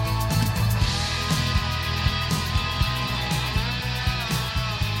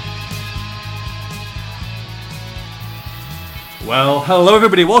Well, hello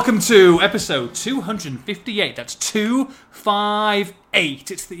everybody. Welcome to episode 258. That's 258.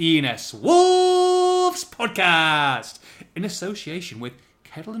 It's the ENS Wolves podcast in association with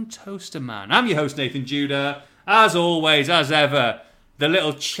Kettle and Toaster Man. I'm your host, Nathan Judah. As always, as ever, the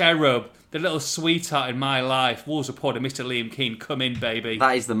little cherub, the little sweetheart in my life, Wolves reporter, Mr. Liam Keane. Come in, baby.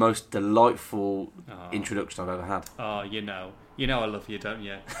 That is the most delightful introduction I've ever had. Oh, you know I love you, don't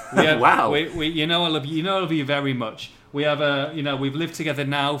you? Wow. You know I love you. You know I love you very much. We have we've lived together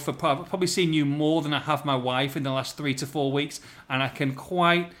now for probably seen you more than I have my wife in the last 3 to 4 weeks, and I can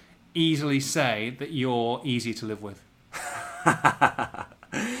quite easily say that you're easy to live with.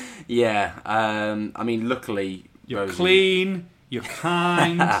 Yeah. I mean, luckily You're Rosie... clean. You're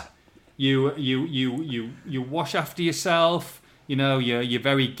kind. you wash after yourself. You know, you're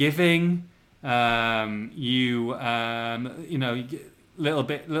very giving. Little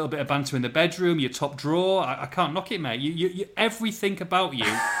bit of banter in the bedroom. Your top drawer. I can't knock it, mate. You everything about you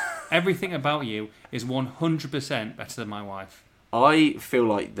is 100% better than my wife. I feel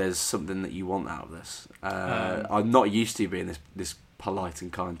like there's something that you want out of this. I'm not used to being this polite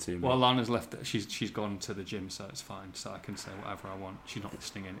and kind to me. Well, Lana's left. She's gone to the gym, so it's fine. So I can say whatever I want. She's not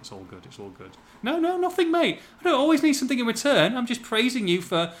listening in. It's all good. It's all good. No, nothing, mate. I don't always need something in return. I'm just praising you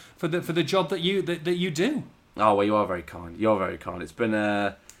for the job that you do. Oh well, you are very kind. You're very kind. It's been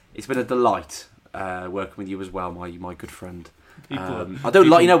a delight working with you as well, my good friend. I don't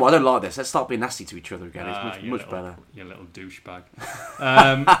like this. Let's start being nasty to each other again. It's much better. You little douchebag.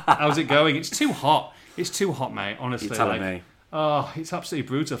 How's it going? It's too hot. It's too hot, mate. Honestly, you're telling me. Oh, it's absolutely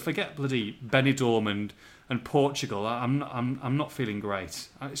brutal. Forget bloody Benidorm and Portugal. I'm not feeling great.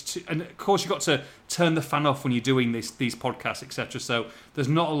 And of course, you've got to turn the fan off when you're doing these podcasts, etc. So there's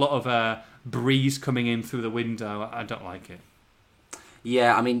not a lot of breeze coming in through the window. I don't like it.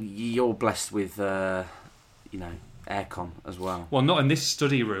 Yeah, I mean, you're blessed with aircon as well. Well, not in this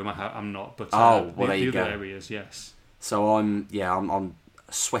study room. I'm not. But there the you other go. areas, yes. So I'm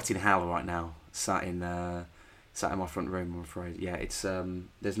sweating hell right now. Sat in my front room. I'm afraid. Yeah, it's I don't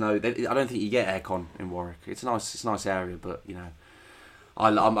think you get aircon in Warwick. It's a nice area, but you know,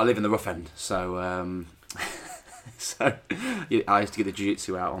 I live in the rough end, so so I used to get the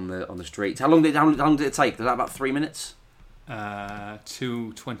jiu-jitsu out on the streets. How long did it take? Was that about 3 minutes?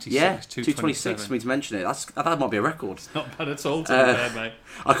 2:26. Yeah, 2:26 for me to mention it. That might be a record. It's not bad at all, there, mate.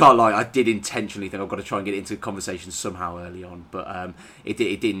 I can't lie. I did intentionally think I've got to try and get into conversation somehow early on, but it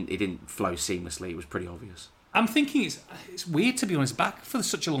didn't flow seamlessly. It was pretty obvious. I'm thinking it's weird, to be honest, back for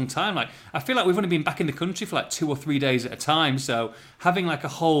such a long time. Like, I feel like we've only been back in the country for like 2 or 3 days at a time, so having like a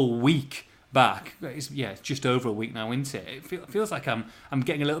whole week back, it's just over a week now, isn't it? It feels like I'm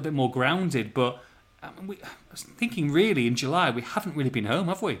getting a little I was thinking, really, in July we haven't really been home,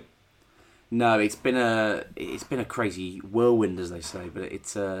 have we? No, it's been a crazy whirlwind, as they say. But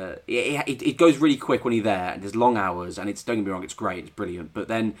it goes really quick when you're there, and there's long hours, and don't get me wrong, it's great, it's brilliant. But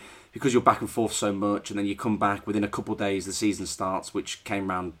then because you're back and forth so much, and then you come back within a couple of days, the season starts, which came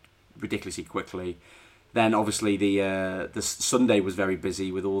round ridiculously quickly. Then obviously the Sunday was very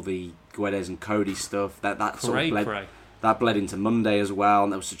busy with all the Guedes and Cody stuff. That bled into Monday as well,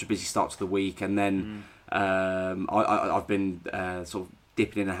 and that was such a busy start to the week. And then I've been sort of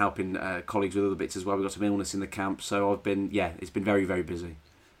dipping in and helping colleagues with other bits as well. We've got some illness in the camp, so it's been very, very busy.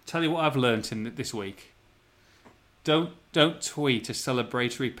 Tell you what I've learnt in this week. Don't tweet a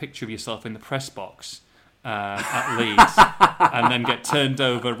celebratory picture of yourself in the press box at Leeds and then get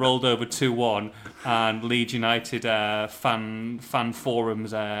rolled over 2-1, and Leeds United fan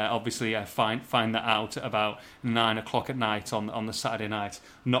forums obviously find that out at about 9 o'clock at night on the Saturday night.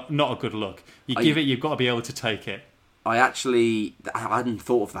 Not a good look. You've got to be able to take it. I hadn't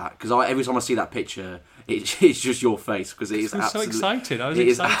thought of that, because every time I see that picture, it's just your face, because it is absolutely... so excited. I was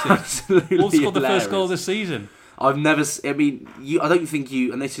excited. Absolutely Wolves scored the hilarious. first goal of the season. I've never... I mean, I don't think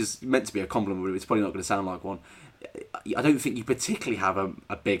you... And this is meant to be a compliment, but it's probably not going to sound like one. I don't think you particularly have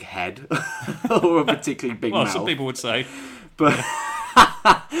a big head or a particularly big mouth. Well, some people would say. But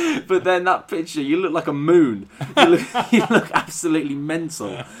but then that picture, you look like a moon. You look absolutely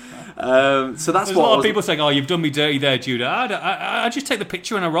mental. So that's There's a lot of people saying, "Oh, you've done me dirty there, Judah." I just take the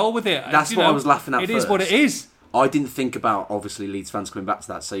picture and I roll with it. That's what I was laughing at. It is what it is. I didn't think about, obviously, Leeds fans coming back to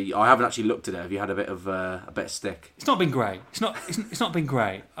that, so I haven't actually looked at it. Have you had a bit of stick? It's not been great. It's not been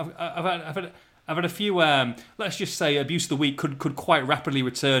great. I've I've had a few, let's just say, abuse of the week could quite rapidly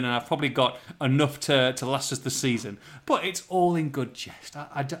return, and I've probably got enough to last us the season. But it's all in good jest.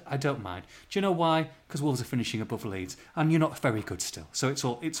 I don't mind. Do you know why? Because Wolves are finishing above Leeds, and you're not very good still. So it's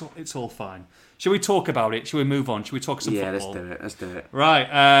all fine. Shall we talk about it? Shall we move on? Shall we talk some football? Yeah, let's do it.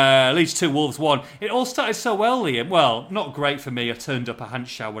 Right, Leeds 2, Wolves 1. It all started so well, Liam. Well, not great for me. I turned up, I hadn't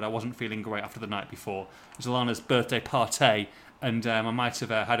showered, I wasn't feeling great after the night before. It was Alana's birthday party. And I might have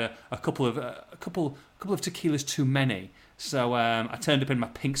had a couple of tequilas too many. So I turned up in my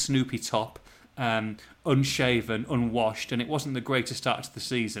pink Snoopy top, unshaven, unwashed, and it wasn't the greatest start to the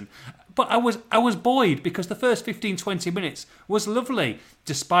season. But I was buoyed because the first 15-20 minutes was lovely,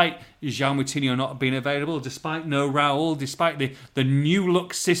 despite João Moutinho not being available, despite no Raul, despite the new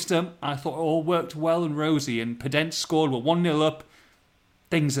look system. I thought it all worked well and rosy, and Pedence scored. We're 1-0 up.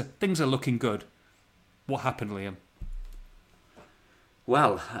 Things are looking good. What happened, Liam?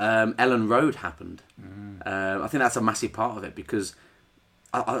 Well, Ellen Road happened. I think that's a massive part of it because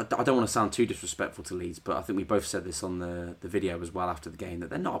I don't want to sound too disrespectful to Leeds, but I think we both said this on the video as well after the game, that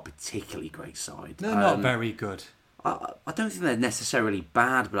they're not a particularly great side. They're not very good. I don't think they're necessarily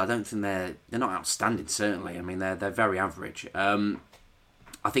bad, but I don't think they're not outstanding, certainly. I mean, they're very average.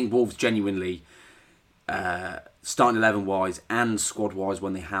 I think Wolves genuinely, starting 11-wise and squad-wise,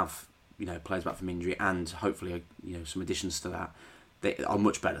 when they have players back from injury and hopefully some additions to that, they are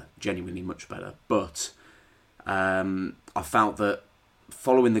much better, genuinely much better. But I felt that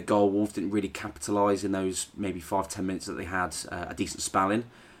following the goal, Wolves didn't really capitalise in those maybe 5-10 minutes that they had a decent spell in.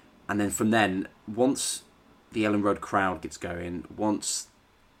 And then from then, once the Ellen Road crowd gets going, once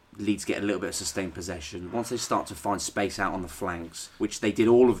Leeds get a little bit of sustained possession, once they start to find space out on the flanks, which they did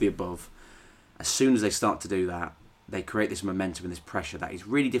all of the above, as soon as they start to do that, they create this momentum and this pressure that is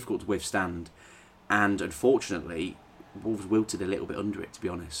really difficult to withstand. And unfortunately, Wolves wilted a little bit under it, to be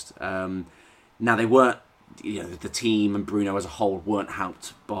honest. Now, they weren't, the team and Bruno as a whole weren't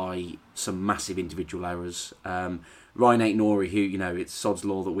helped by some massive individual errors. Ryan Aït-Nouri, who, it's sod's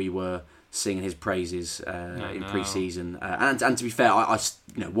law that we were singing his praises in pre-season. And to be fair, I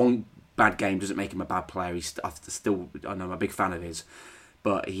one bad game doesn't make him a bad player. I know I'm a big fan of his.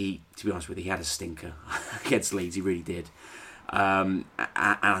 But to be honest with you, he had a stinker against Leeds. He really did. And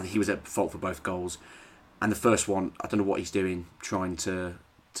he was at fault for both goals. And the first one, I don't know what he's doing, trying to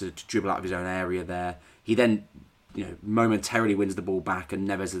dribble out of his own area there. He then, momentarily wins the ball back, and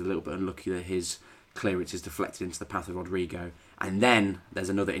Neves is a little bit unlucky that his clearance is deflected into the path of Rodrigo. And then there's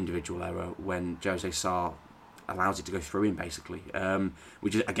another individual error when Jose Sarr allows it to go through him, basically,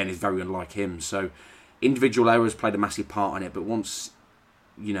 which again is very unlike him. So individual errors played a massive part in it, but once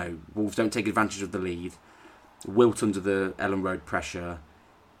Wolves don't take advantage of the lead, wilt under the Ellen Road pressure,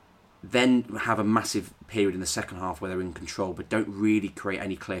 then have a massive period in the second half where they're in control but don't really create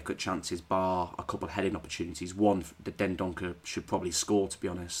any clear-cut chances bar a couple of heading opportunities. One that Dendoncker should probably score, to be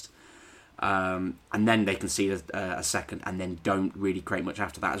honest. And then they concede a second and then don't really create much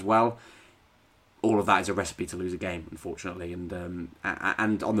after that as well. All of that is a recipe to lose a game, unfortunately.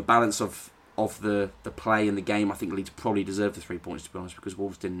 And on the balance of the play and the game, I think Leeds probably deserved the 3 points, to be honest, because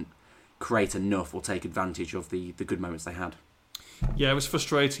Wolves didn't create enough or take advantage of the good moments they had. Yeah, it was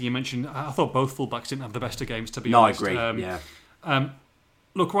frustrating. You mentioned, I thought both fullbacks didn't have the best of games, to be honest. No, I agree, yeah.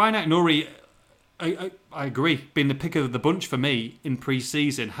 Look, Ryan Aït-Nouri, I agree, being the pick of the bunch for me in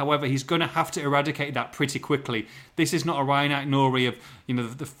pre-season. However, he's going to have to eradicate that pretty quickly. This is not a Ryan Aït-Nouri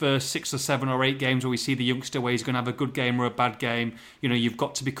of the first 6 or 7 or 8 games where we see the youngster where he's going to have a good game or a bad game. You've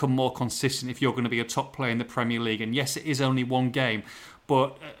got to become more consistent if you're going to be a top player in the Premier League. And yes, it is only one game.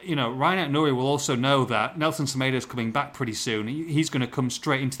 But, Ryan Aït-Nouri will also know that Nelson Semedo's coming back pretty soon. He's going to come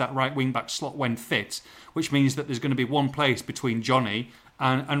straight into that right wing-back slot when fit, which means that there's going to be one place between Johnny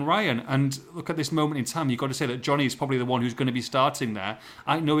and Ryan. And look, at this moment in time, you've got to say that Johnny is probably the one who's going to be starting there.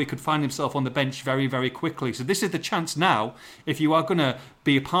 Aït-Nouri could find himself on the bench very, very quickly. So this is the chance now, if you are going to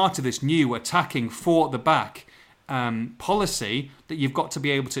be a part of this new attacking four at the back policy, that you've got to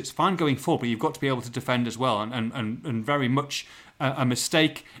be able to, it's fine going forward, but you've got to be able to defend as well. And very much a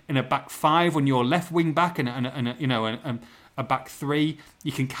mistake in a back five when you're left wing back and a back three,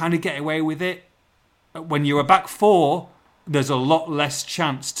 you can kind of get away with it. When you're a back four, there's a lot less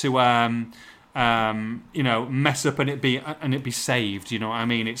chance to mess up and it be saved. You know what I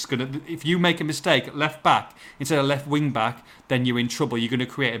mean? It's gonna, if you make a mistake at left back instead of left wing back, then you're in trouble. You're going to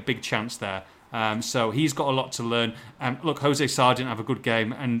create a big chance there. So he's got a lot to learn. Look, Jose Sarr didn't have a good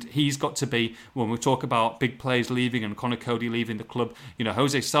game, and he's got to be, when we talk about big players leaving and Conor Cody leaving the club,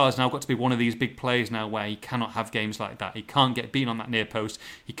 Jose Sarr's now got to be one of these big players now where he cannot have games like that. He can't get beaten on that near post.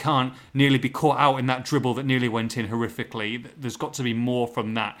 He can't nearly be caught out in that dribble that nearly went in horrifically. There's got to be more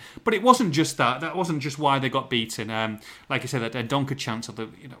from that. But it wasn't just that. That wasn't just why they got beaten. Like I said, that Dendoncker chance of the,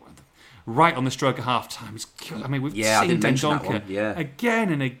 right on the stroke of half time. I mean, we've seen Dendoncker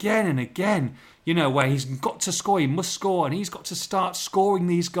again and again and again. Where he's got to score, he must score, and he's got to start scoring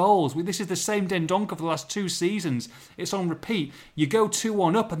these goals. This is the same Dendoncker for the last 2 seasons. It's on repeat. You go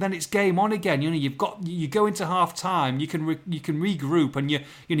 2-1 up, and then it's game on again. You go into half time. You can regroup, and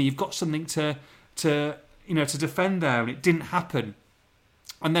you've got something to defend there, and it didn't happen.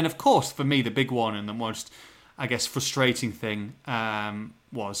 And then, of course, for me, the big one and the most, I guess, frustrating thing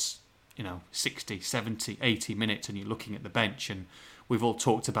was 60, 70, 80 minutes, and you're looking at the bench, and we've all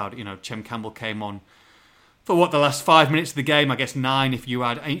talked about it. Chem Campbell came on for the last 5 minutes of the game, I guess 9 if you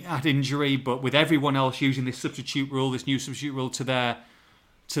add injury, but with everyone else using this substitute rule, this new substitute rule to their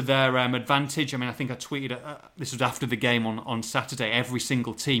advantage. I mean, I think I tweeted, this was after the game on Saturday, every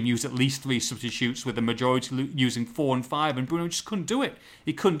single team used at least 3 substitutes, with the majority using 4 and 5, and Bruno just couldn't do it.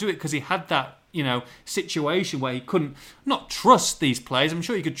 He couldn't do it because he had that situation where he couldn't not trust these players. I'm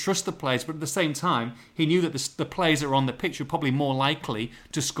sure he could trust the players, but at the same time, he knew that the players that were on the pitch were probably more likely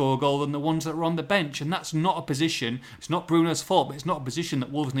to score a goal than the ones that were on the bench. And that's not a position, it's not Bruno's fault, but it's not a position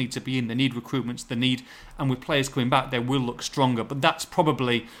that Wolves need to be in. They need recruitments, and with players coming back, they will look stronger. But that's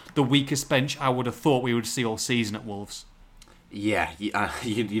probably the weakest bench I would have thought we would see all season at Wolves. Yeah,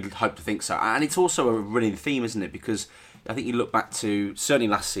 you'd hope to think so. And it's also a running theme, isn't it? Because I think you look back to certainly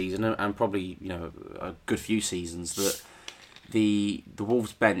last season and probably a good few seasons that the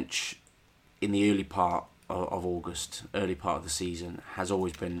Wolves bench in the early part of August, early part of the season, has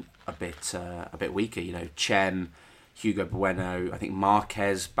always been a bit weaker. Chem, Hugo Bueno, I think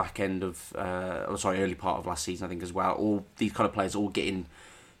Marquez early part of last season I think as well. All these kind of players all getting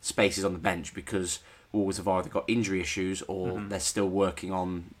spaces on the bench because Wolves have either got injury issues or they're still working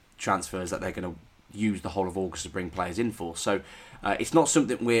on transfers that they're going to use the whole of August to bring players in for. So it's not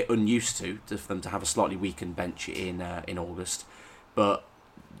something we're unused to for them to have a slightly weakened bench in August, but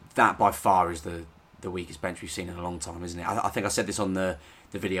that by far is the weakest bench we've seen in a long time, isn't it? I think I said this on the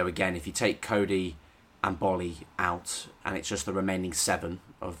video again. If you take Cody and Bolly out and it's just the remaining 7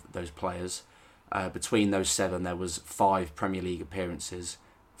 of those players, between those 7 there was 5 Premier League appearances.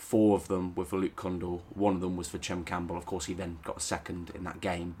 4 of them were for Luke Cundle, 1 of them was for Chem Campbell. Of course he then got a second in that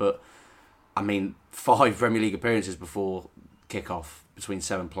game, but I mean, 5 Premier League appearances before kick-off between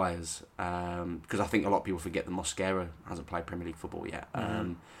 7 players. Because I think a lot of people forget that Mosquera hasn't played Premier League football yet.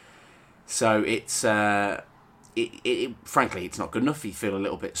 So it's frankly, it's not good enough. You feel a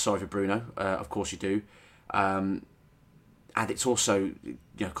little bit sorry for Bruno. Of course you do. And it's also,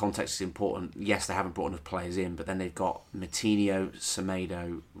 context is important. Yes, they haven't brought enough players in, but then they've got Matinho,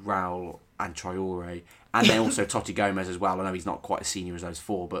 Semedo, Raul, and Traore, and then also Totti Gomez as well. I know he's not quite as senior as those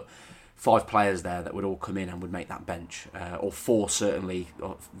 4, but 5 players there that would all come in and would make that bench, or 4 certainly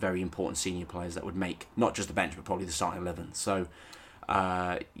very important senior players that would make not just the bench but probably the starting 11. So,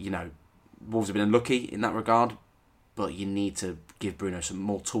 Wolves have been unlucky in that regard, but you need to give Bruno some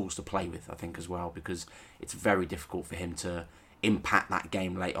more tools to play with, I think, as well, because it's very difficult for him to impact that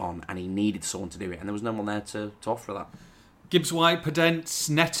game late on, and he needed someone to do it, and there was no one there to offer that. Gibbs White, Podence,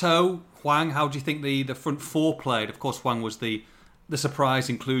 Neto, Hwang, how do you think the front 4 played? Of course, Hwang was the surprise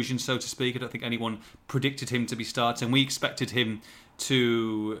inclusion, so to speak. I don't think anyone predicted him to be starting. We expected him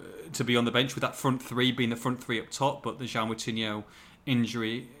to be on the bench with that front 3 being the front 3 up top, but the João Moutinho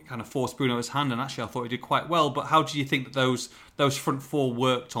injury kind of forced Bruno's hand, and actually I thought he did quite well. But how do you think that those front 4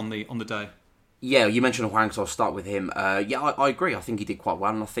 worked on the day? Yeah, you mentioned Hwang, so I'll start with him. I agree. I think he did quite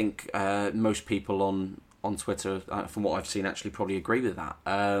well, and I think most people on Twitter, from what I've seen, actually probably agree with that.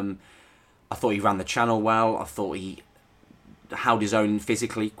 I thought he ran the channel well. I thought he held his own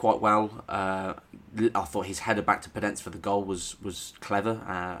physically quite well. I thought his header back to Podence for the goal was clever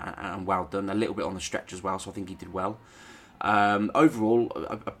and well done. A little bit on the stretch as well, so I think he did well. Overall,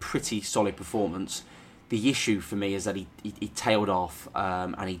 a pretty solid performance. The issue for me is that he tailed off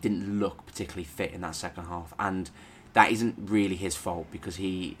and he didn't look particularly fit in that second half, and that isn't really his fault because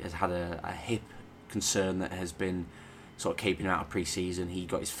he has had a hip concern that has been sort of keeping him out of pre-season. He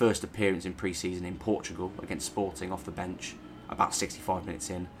got his first appearance in pre-season in Portugal against Sporting off the bench about 65 minutes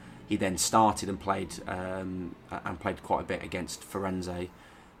in. He then started and played quite a bit against Firenze,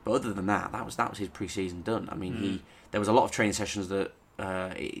 but other than that was his pre-season done. I mean, there was a lot of training sessions that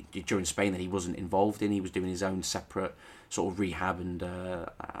during Spain that he wasn't involved in. He was doing his own separate sort of rehab and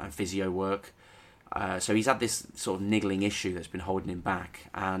physio work. So he's had this sort of niggling issue that's been holding him back,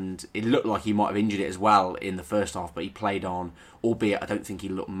 and it looked like he might have injured it as well in the first half, but he played on, albeit I don't think he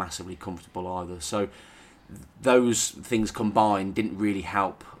looked massively comfortable either. So those things combined didn't really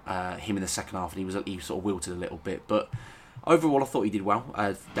help him in the second half, and he sort of wilted a little bit. But overall, I thought he did well,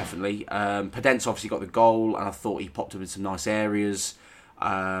 definitely. Podence obviously got the goal, and I thought he popped up in some nice areas.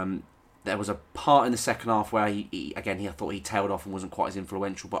 There was a part in the second half where I thought he tailed off and wasn't quite as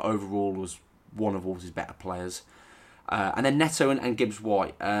influential, but overall was one of Wolves' better players. And then Neto and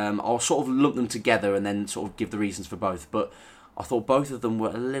Gibbs-White, I'll sort of lump them together and then sort of give the reasons for both. But I thought both of them were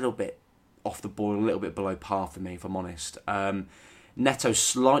a little bit off the ball, a little bit below par for me, if I'm honest. Neto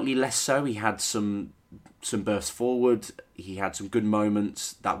slightly less so. He had some bursts forward. He had some good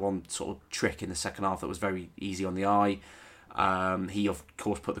moments. That one sort of trick in the second half that was very easy on the eye. He of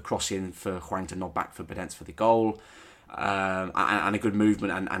course put the cross in for Hwang to nod back for Podence for the goal, and a good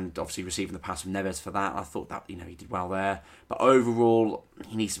movement, and obviously receiving the pass from Neves for that. I thought that he did well there, but overall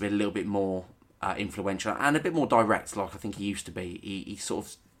he needs to be a little bit more influential and a bit more direct, like I think he used to be. He sort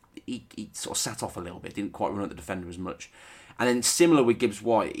of sat off a little bit, didn't quite run at the defender as much. And then similar with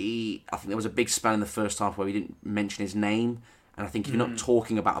Gibbs-White, I think there was a big span in the first half where we didn't mention his name. And I think if you're not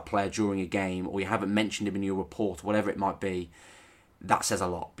talking about a player during a game, or you haven't mentioned him in your report, or whatever it might be, that says a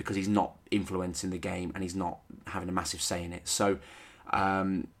lot, because he's not influencing the game and he's not having a massive say in it. So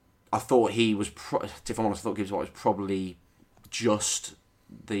I thought he was, if I'm honest, I thought Gibbs-White was probably just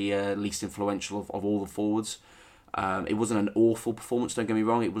the least influential of all the forwards. It wasn't an awful performance, don't get me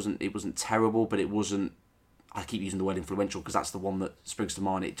wrong. It wasn't terrible, but it wasn't. I keep using the word influential because that's the one that springs to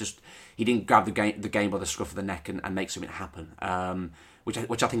mind. He didn't grab the game by the scruff of the neck and make something happen, which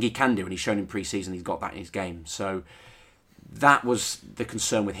I think he can do, and he's shown in pre-season he's got that in his game. So that was the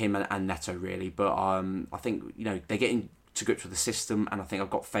concern with him and Neto, really. But I think they're getting to grips with the system, and I think I've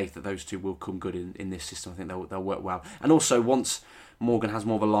got faith that those two will come good in this system. I think they'll work well. And also, once Morgan has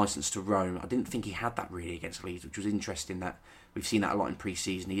more of a licence to roam, I didn't think he had that really against Leeds, which was interesting. That we've seen that a lot in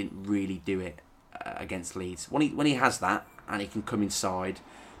pre-season. He didn't really do it against Leeds. When he has that and he can come inside,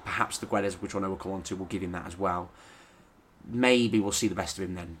 perhaps the Guedes, which I know we'll come on to, will give him that as well. Maybe we'll see the best of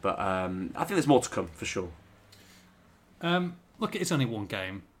him then. But I think there's more to come for sure. Look, it's only one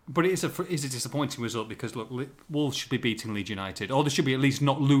game, but it is a disappointing result because Wolves should be beating Leeds United, or they should be at least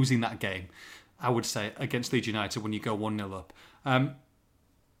not losing that game, I would say, against Leeds United when you go 1-0 up.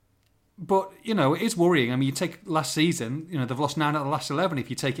 But, it is worrying. I mean, you take last season, they've lost 9 out of the last 11 if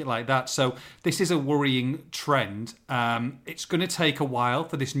you take it like that. So this is a worrying trend. It's going to take a while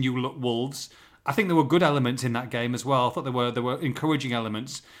for this new look Wolves. I think there were good elements in that game as well. I thought there were encouraging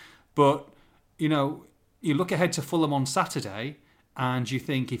elements. But, you look ahead to Fulham on Saturday and you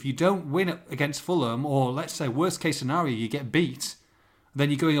think if you don't win against Fulham, or let's say worst case scenario, you get beat, then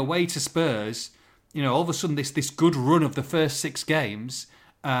you're going away to Spurs. All of a sudden this good run of the first 6 games...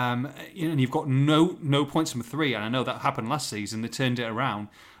 and you've got no points from 3, and I know that happened last season. They turned it around,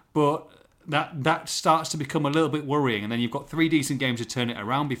 but that starts to become a little bit worrying. And then you've got 3 decent games to turn it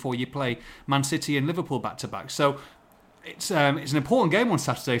around before you play Man City and Liverpool back to back. So it's an important game on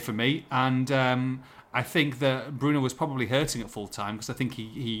Saturday for me, and I think that Bruno was probably hurting at full time because I think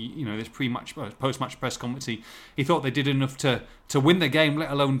he this post-match press conference he thought they did enough to win the game, let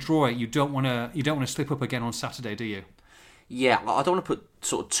alone draw it. You don't want to slip up again on Saturday, do you? Yeah, I don't want to put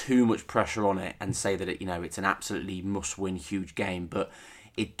sort of too much pressure on it and say that it's an absolutely must-win huge game, but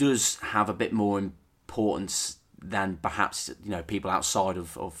it does have a bit more importance than perhaps people outside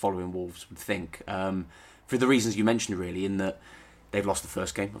of following Wolves would think. For the reasons you mentioned, really, in that they've lost the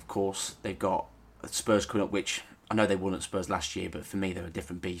first game, of course. They've got Spurs coming up, which I know they won at Spurs last year, but for me they're a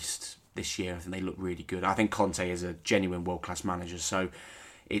different beast this year. I think they look really good. I think Conte is a genuine world-class manager, so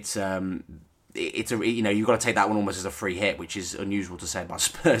it's you've got to take that one almost as a free hit, which is unusual to say about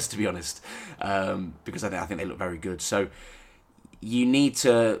Spurs, to be honest, because I think they look very good. So I think you need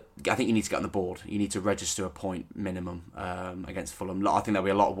to get on the board. You need to register a point minimum against Fulham. I think there'll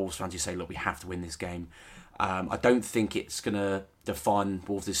be a lot of Wolves fans who say, look, we have to win this game. I don't think it's going to define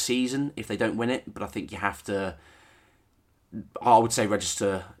Wolves this season if they don't win it, but I think you have to, I would say,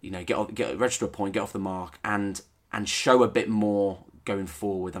 register a point, get off the mark, and show a bit more going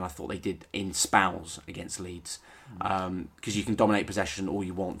forward than I thought they did in spells against Leeds, because you can dominate possession all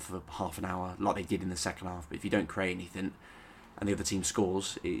you want for half an hour like they did in the second half, but if you don't create anything and the other team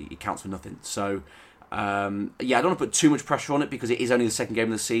scores, it counts for nothing. So I don't want to put too much pressure on it because it is only the second game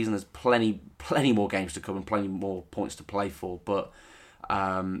of the season. There's plenty more games to come and plenty more points to play for, but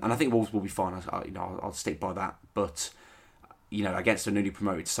and I think Wolves will be fine. I'll stick by that, but against a newly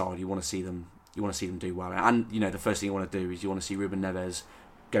promoted side, you want to see them do well. And the first thing you want to do is you want to see Ruben Neves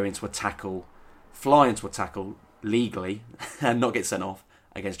go into a tackle fly into a tackle legally and not get sent off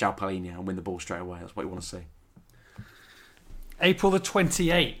against João Palhinha and win the ball straight away. That's what you want to see. April the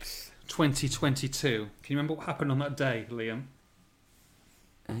 28th, 2022. Can you remember what happened on that day, Liam?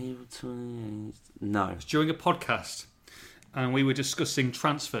 April 28th? No. It was during a podcast, and we were discussing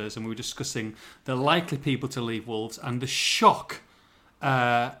transfers, and we were discussing the likely people to leave Wolves and the shock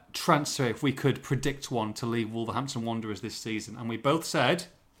transfer, if we could predict one, to leave Wolverhampton Wanderers this season. And we both said...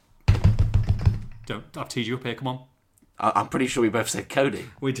 I've teed you up here, come on. I'm pretty sure we both said Cody.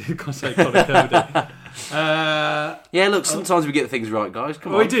 We did say Connor Cody. Yeah, look, sometimes we get things right, guys.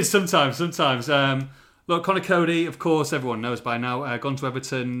 Come on. We did sometimes. Look, Connor Cody, of course, everyone knows by now, gone to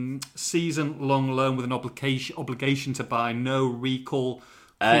Everton, season-long loan with an obligation to buy, no recall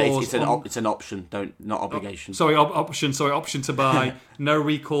clause. It's an option, not obligation. Option to buy, no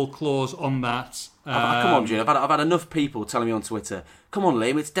recall clause on that. Come on, June. I've had enough people telling me on Twitter, come on,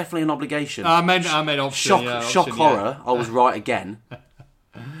 Liam, it's definitely an obligation. I meant option. Shock horror, I was right again.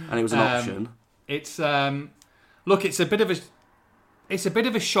 And it was an option. It's look, it's a bit of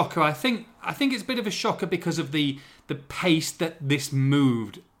a shocker. I think it's a bit of a shocker because of the pace that this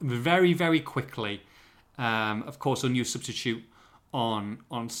moved very, very quickly. Of course, a new substitute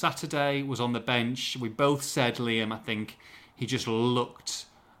on Saturday was on the bench. We both said, Liam, I think he just looked...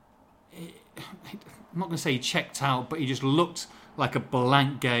 I'm not going to say he checked out, but he just looked like a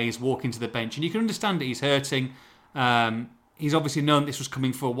blank gaze walking to the bench. And you can understand that he's hurting. He's obviously known this was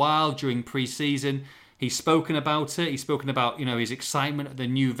coming for a while during pre-season. He's spoken about it. He's spoken about, his excitement at the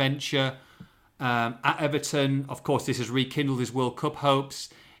new venture at Everton. Of course, this has rekindled his World Cup hopes.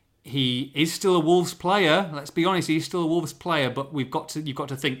 He is still a Wolves player. Let's be honest, he's still a Wolves player, but you've got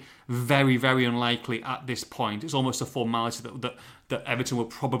to think very, very unlikely at this point. It's almost a formality that Everton will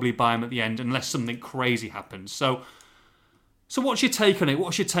probably buy him at the end unless something crazy happens. So what's your take on it?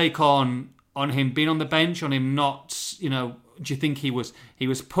 What's your take on him being on the bench, on him not, do you think he was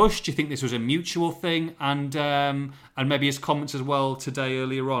pushed? Do you think this was a mutual thing? And maybe his comments as well today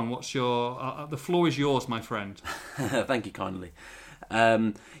earlier on. What's your... the floor is yours, my friend. Thank you kindly.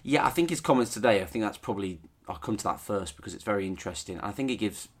 I think his comments today, I think that's probably... I'll come to that first because it's very interesting. I think it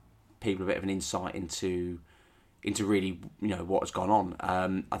gives people a bit of an insight into really, what has gone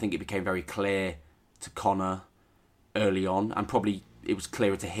on. I think it became very clear to Connor early on, and probably it was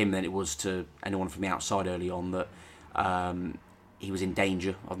clearer to him than it was to anyone from the outside early on, that he was in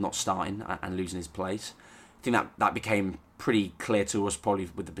danger of not starting and losing his place. I think that became pretty clear to us probably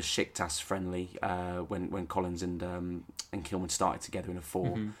with the Besiktas friendly when Collins and Kilman started together in a four.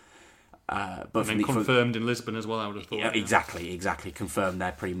 Mm-hmm. But then confirmed in Lisbon as well, I would have thought. Yeah, exactly. Confirmed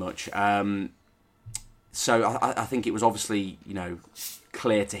there pretty much. So I think it was obviously,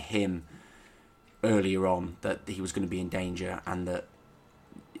 clear to him earlier on that he was going to be in danger and that,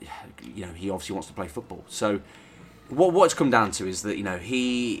 he obviously wants to play football. So what it's come down to is that,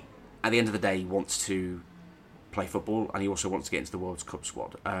 he, at the end of the day, wants to play football and he also wants to get into the World Cup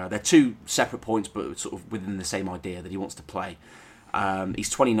squad. They're two separate points, but sort of within the same idea that he wants to play. He's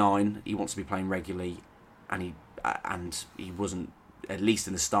 29. He wants to be playing regularly, and he wasn't, at least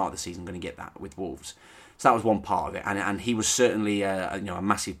in the start of the season, going to get that with Wolves. So that was one part of it, and he was certainly a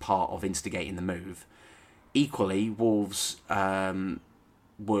massive part of instigating the move. Equally, Wolves were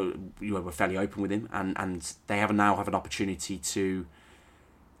fairly open with him, and they now have an opportunity to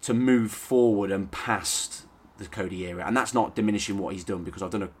move forward and past the Cody era, and that's not diminishing what he's done, because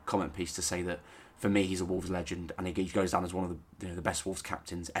I've done a comment piece to say that for me he's a Wolves legend and he goes down as one of the best Wolves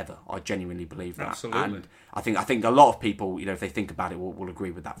captains ever. I genuinely believe that. Absolutely. And I think a lot of people, if they think about it, will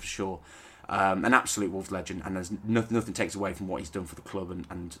agree with that for sure. An absolute Wolves legend, and there's nothing takes away from what he's done for the club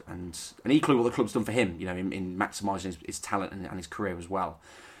and equally what the club's done for him, in maximising his talent and his career as well.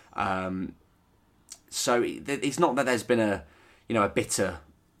 So it's not that there's been a bitter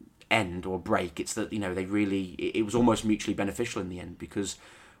end or break. It's that it was almost mutually beneficial in the end, because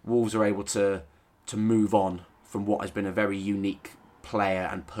Wolves are able to move on from what has been a very unique player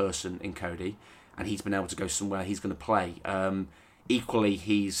and person in Cody, and he's been able to go somewhere he's going to play. Equally,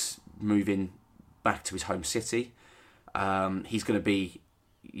 he's moving back to his home city. He's going to be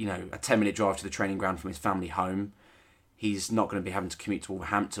a 10-minute drive to the training ground from his family home. He's not going to be having to commute to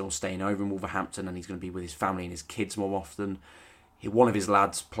Wolverhampton or staying over in Wolverhampton, and he's going to be with his family and his kids more often. One of his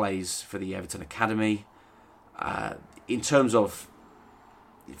lads plays for the Everton Academy. In terms of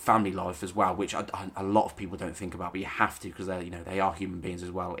family life as well, which a lot of people don't think about, but you have to, because they are human beings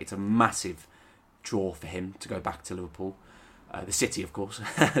as well. It's a massive draw for him to go back to Liverpool, the city, of course,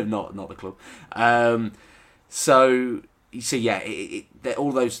 not the club. So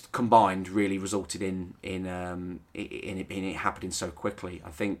all those combined really resulted in it happening so quickly.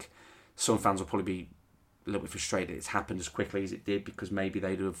 I think some fans will probably be a little bit frustrated it's happened as quickly as it did, because maybe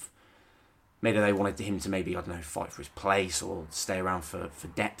they wanted him to maybe, I don't know, fight for his place or stay around for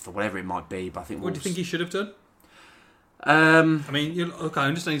depth or whatever it might be. But I think what do you think he should have done? I mean, look, I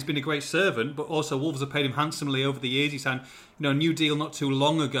understand he's been a great servant, but also Wolves have paid him handsomely over the years. He signed, a new deal not too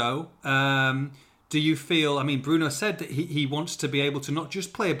long ago. Do you feel? I mean, Bruno said that he wants to be able to not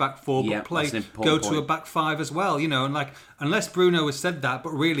just play a back four, but go to a back five as well. And like, unless Bruno has said that,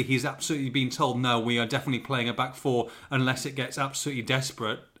 but really he's absolutely been told, no, we are definitely playing a back four unless it gets absolutely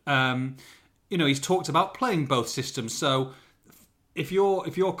desperate. He's talked about playing both systems. So if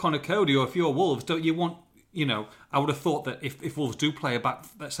you're Conor Cody or if you're Wolves, don't you want? I would have thought that if Wolves do play a back,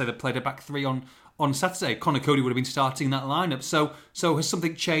 let's say they played a back three on Saturday, Conor Cody would have been starting that lineup. So has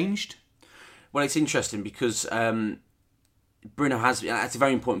something changed? Well, it's interesting because Bruno has. That's a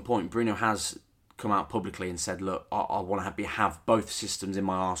very important point. Bruno has come out publicly and said, "Look, I want to have both systems in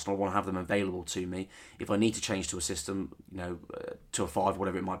my arsenal. I want to have them available to me. If I need to change to a system, to a 5,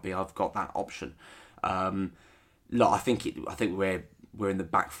 whatever it might be, I've got that option." Look, I think we're in the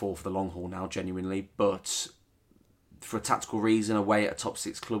back 4 for the long haul now, genuinely. But for a tactical reason, away at a top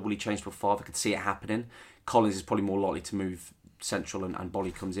 6 club, will he change to a 5? I could see it happening. Collins is probably more likely to move central, and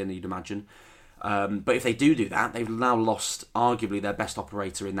Bolly comes in, you'd imagine. But if they do that, they've now lost arguably their best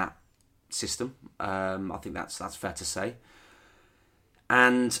operator in that system. I think that's fair to say.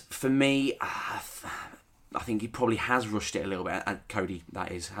 And for me, I think he probably has rushed it a little bit. And Cody,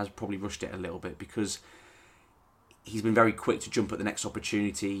 that is, has probably rushed it a little bit, because he's been very quick to jump at the next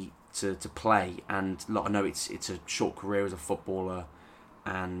opportunity to play. And look, I know it's a short career as a footballer,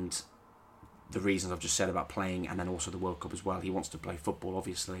 and the reasons I've just said about playing, and then also the World Cup as well. He wants to play football,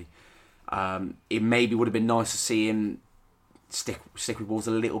 obviously. It maybe would have been nice to see him stick with Wolves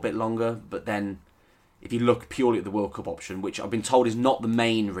a little bit longer, but then if you look purely at the World Cup option, which I've been told is not the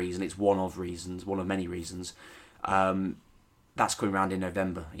main reason, it's one of many reasons, that's coming around in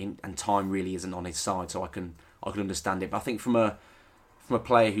November, and time really isn't on his side, so I can understand it. But I think from a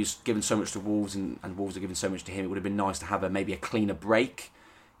player who's given so much to Wolves, and Wolves are giving so much to him, it would have been nice to have maybe a cleaner break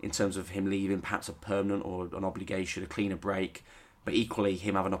in terms of him leaving, perhaps a permanent or an obligation, a cleaner break. But equally,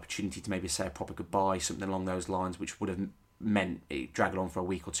 him have an opportunity to maybe say a proper goodbye, something along those lines, which would have meant it dragged on for a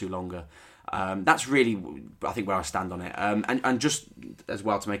week or two longer. That's really, I think, where I stand on it. And just as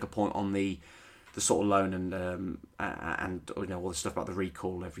well to make a point on the sort of loan and all the stuff about the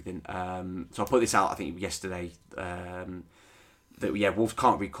recall and everything. So I put this out, I think, yesterday, that Wolves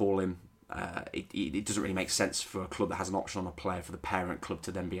can't recall him. It doesn't really make sense for a club that has an option on a player for the parent club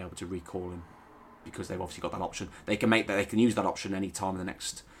to then be able to recall him, because they've obviously got that option. They can use that option any time in the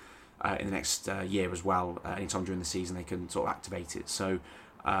next year as well. Anytime during the season, they can sort of activate it. So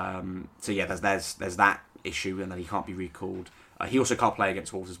there's that issue, and then he can't be recalled. He also can't play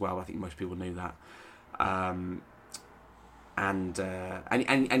against Wolves as well. I think most people knew that.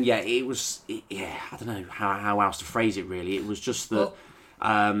 It was. I don't know how else to phrase it. Really, it was just that.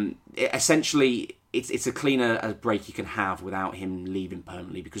 Essentially, it's a cleaner break you can have without him leaving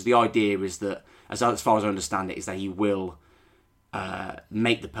permanently, because the idea is that, as far as I understand it, is that he will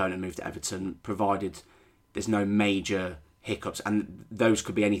make the permanent move to Everton, provided there's no major hiccups, and those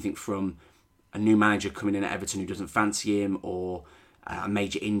could be anything from a new manager coming in at Everton who doesn't fancy him, or a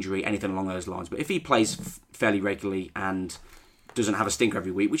major injury, anything along those lines. But if he plays fairly regularly and doesn't have a stinker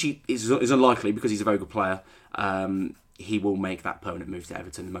every week, which is unlikely because he's a very good player, he will make that permanent move to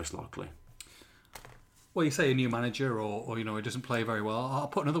Everton, most likely. Well, you say a new manager, or he doesn't play very well. I'll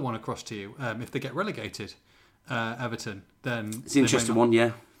put another one across to you. If they get relegated, Everton, then it's an interesting one.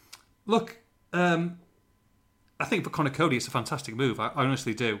 Yeah. Look, I think for Conor Cody, it's a fantastic move. I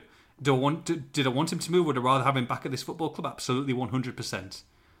honestly do. Did I want him to move? Would I rather have him back at this football club? Absolutely, 100%.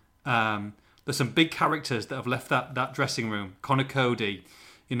 There's some big characters that have left that dressing room. Conor Cody,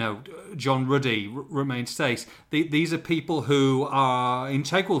 John Ruddy, Romain Stace. These are people who are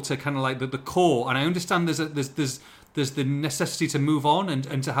integral to kind of like the core. And I understand there's the necessity to move on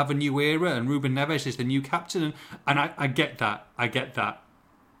and to have a new era. And Ruben Neves is the new captain. And I get that.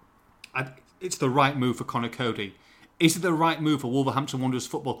 It's the right move for Conor Cody. Is it the right move for Wolverhampton Wanderers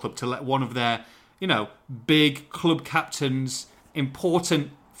Football Club to let one of their, big club captains,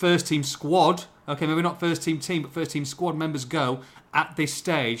 important first team squad, okay, maybe not first team, but first team squad members go at this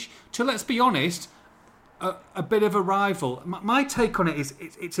stage to, let's be honest, a bit of a rival? My take on it is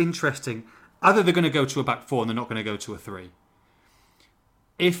it's interesting. Either they're going to go to a back 4 and they're not going to go to a 3.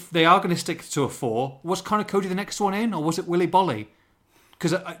 If they are going to stick to a 4, was Conor Cody the next one in, or was it Willy Bolly?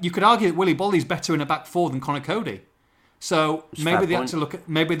 Because you could argue that Willy Bolly's better in a back 4 than Conor Cody. So maybe they had to look at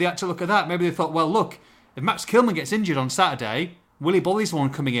that. Maybe they thought, well, look, if Max Kilman gets injured on Saturday, Willy Bolly's the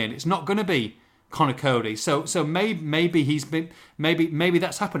one coming in. It's not going to be Conor Cody. So maybe he's been maybe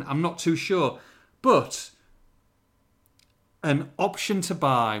that's happened. I'm not too sure, but an option to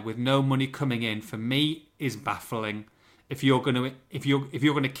buy with no money coming in for me is baffling. If you're going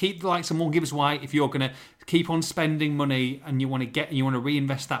to keep the likes of Morgan Gibbs White, if you're going to keep on spending money and you want to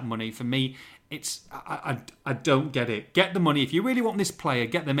reinvest that money, for me, it's I don't get it. Get the money if you really want this player.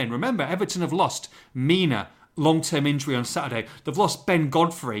 Get them in. Remember, Everton have lost Mina, long-term injury on Saturday. They've lost Ben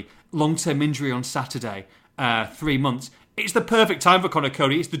Godfrey, long-term injury on Saturday. 3 months. It's the perfect time for Conor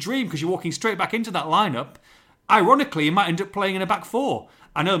Cody. It's the dream because you're walking straight back into that lineup. Ironically, you might end up playing in a back four.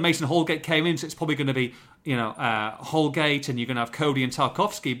 I know Mason Holgate came in, so it's probably going to be Holgate, and you're going to have Cody and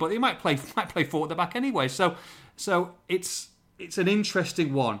Tarkowski, but they might play four at the back anyway. So it's an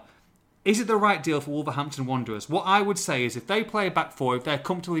interesting one. Is it the right deal for Wolverhampton Wanderers? What I would say is if they play a back four, if they're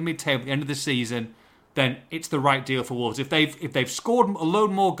comfortably mid-table at the end of the season, then it's the right deal for Wolves. If they've scored a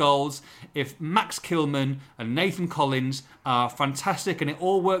load more goals, if Max Kilman and Nathan Collins are fantastic and it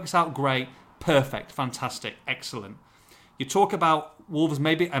all works out great, perfect, fantastic, excellent. You talk about Wolves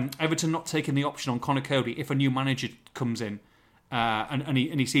maybe Everton not taking the option on Conor Cody if a new manager comes in and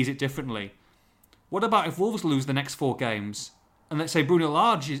he sees it differently. What about if Wolves lose the next 4 games and let's say Bruno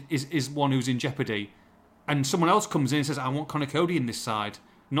Lage is one who's in jeopardy and someone else comes in and says, I want Conor Cody in this side,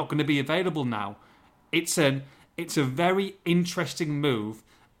 not going to be available now. It's a very interesting move.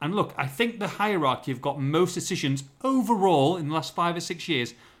 And look, I think the hierarchy have got most decisions overall in the last 5 or 6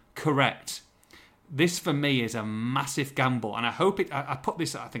 years correct. This for me is a massive gamble, and I hope it. I put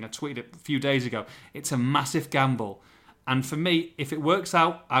this. I think I tweeted it a few days ago. It's a massive gamble, and for me, if it works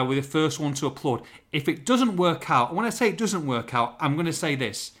out, I will be the first one to applaud. If it doesn't work out, and when I say it doesn't work out, I'm going to say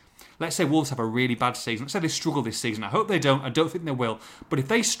this. Let's say Wolves have a really bad season. Let's say they struggle this season. I hope they don't. I don't think they will. But if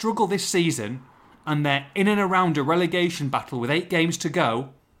they struggle this season and they're in and around a relegation battle with 8 games to go,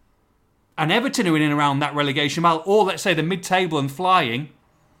 and Everton are in and around that relegation battle, or let's say the mid-table and flying.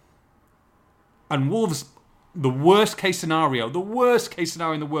 And Wolves, the worst case scenario in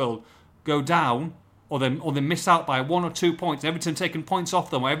the world, go down or they miss out by 1 or 2 points. Everton taking points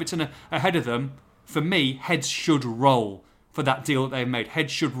off them or Everton are ahead of them. For me, heads should roll for that deal that they've made.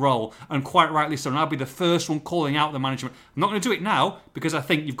 Heads should roll, and quite rightly so. And I'll be the first one calling out the management. I'm not going to do it now because I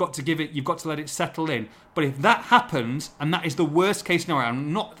think you've got to let it settle in. But if that happens, and that is the worst case scenario,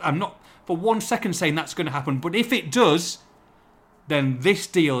 I'm not for 1 second saying that's going to happen. But if it does, then this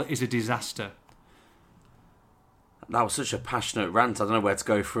deal is a disaster. That was such a passionate rant. I don't know where to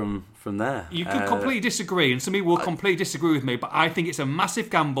go from there. You can completely disagree, and some people will completely disagree with me, but I think it's a massive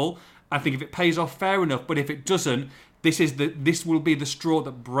gamble. I think if it pays off, fair enough. But if it doesn't, this will be the straw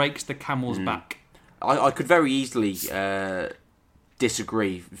that breaks the camel's back. I could very easily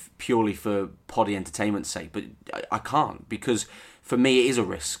disagree purely for poddy entertainment's sake, but I can't, because for me it is a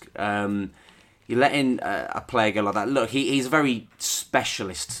risk. You're letting a player go like that. Look, he's a very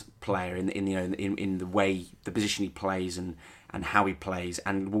specialist player in the way, the position he plays and how he plays,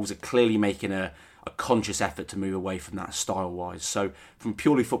 and Wolves are clearly making a conscious effort to move away from that style wise. So from a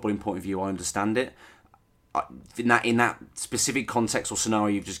purely footballing point of view, I understand it. In that specific context or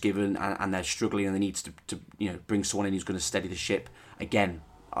scenario you've just given, and they're struggling and they need to bring someone in who's going to steady the ship. Again,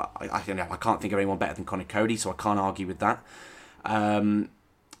 I can't think of anyone better than Conor Cody, so I can't argue with that.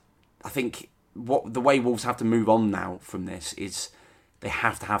 I think the way Wolves have to move on now from this is they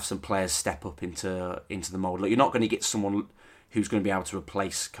have to have some players step up into the mould. Look, you're not going to get someone who's going to be able to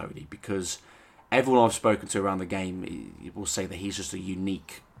replace Cody, because everyone I've spoken to around the game will say that he's just a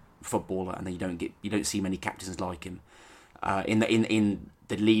unique footballer, and then you don't see many captains like him in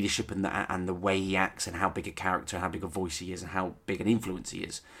the leadership and the way he acts, and how big a character, how big a voice he is, and how big an influence he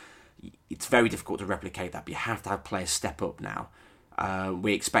is. It's very difficult to replicate that, but you have to have players step up now.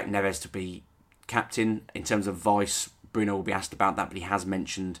 We expect Neves to be captain. In terms of vice, Bruno will be asked about that, but he has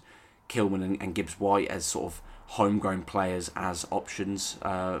mentioned Kilman and Gibbs White as sort of homegrown players as options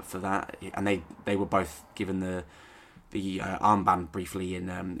for that, and they were both given the armband briefly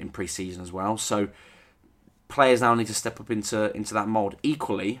in pre-season as well. So players now need to step up into that mould.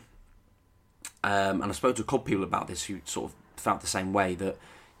 Equally, and I spoke to a couple of people about this who sort of felt the same way, that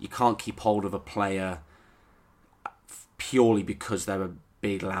you can't keep hold of a player purely because they're a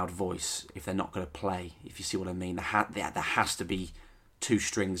big loud voice if they're not going to play, if you see what I mean. There has to be 2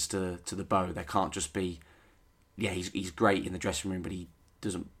 strings to the bow. There can't just be, he's great in the dressing room, but he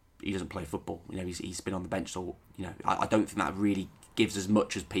doesn't play football. He's been on the bench, so I don't think that really gives as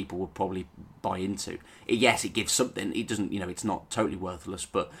much as people would probably buy into. Yes, it gives something. It doesn't, it's not totally worthless,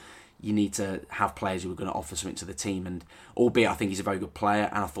 but you need to have players who are going to offer something to the team. And albeit I think he's a very good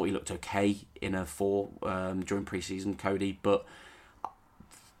player, and I thought he looked okay in a 4 during pre-season, Cody, but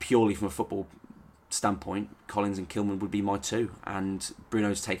purely from a football standpoint, Collins and Kilman would be my two. And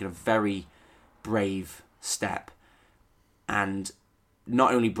Bruno's taken a very brave step, and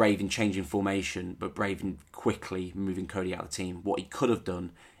not only brave in changing formation, but brave in quickly moving Cody out of the team. What he could have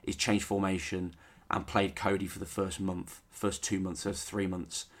done is change formation and played Cody for the first 2 months, first 3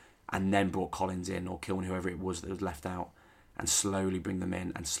 months, and then brought Collins in, or Kilman, whoever it was that was left out, and slowly bring them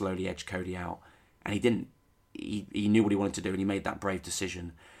in and slowly edge Cody out. And he didn't. He knew what he wanted to do, and he made that brave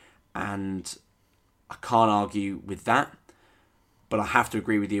decision. And I can't argue with that, but I have to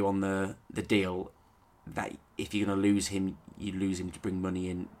agree with you on the deal that if you're going to lose him, you lose him to bring money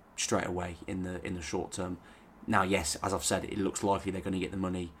in straight away in the short term. Now, yes, as I've said, it looks likely they're going to get the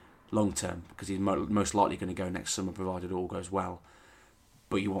money long term because he's most likely going to go next summer, provided all goes well.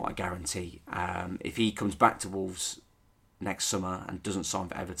 But you want a guarantee. If he comes back to Wolves next summer and doesn't sign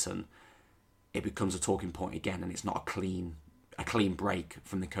for Everton, it becomes a talking point again, and it's not a clean break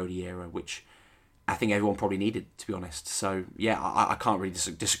from the Cody era, which I think everyone probably needed, to be honest. So yeah, I can't really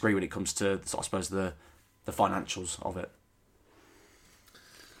disagree when it comes to, I suppose, the financials of it.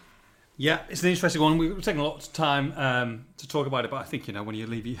 Yeah, it's an interesting one. We've taken a lot of time to talk about it, but I think when you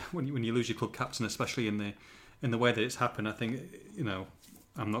lose your club captain, especially in the way that it's happened, I think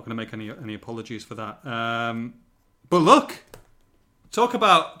I'm not going to make any apologies for that. But look, talk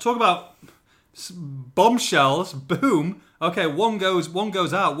about bombshells. Boom. Okay, one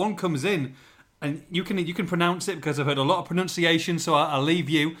goes out, one comes in, and you can pronounce it because I've heard a lot of pronunciation, so I'll leave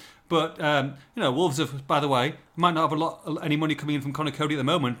you. But Wolves have, by the way, might not have any money coming in from Conor Cody at the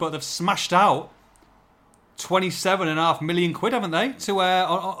moment, but they've smashed out £27.5 million, haven't they? To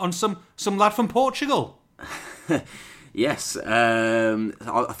on some lad from Portugal. Yes,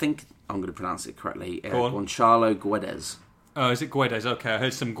 I think I'm going to pronounce it correctly. Gonçalo Guedes. Oh, is it Guedes? Okay, I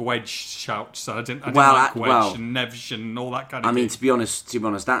heard some Guedes shouts, so I didn't like Guedes and Neves and all that kind of thing. I mean, to be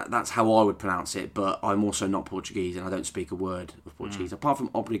honest, that's how I would pronounce it, but I'm also not Portuguese and I don't speak a word of Portuguese, apart from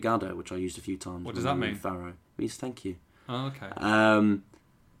obrigado, which I used a few times. What does that mean? Faro. It means thank you. Oh, okay.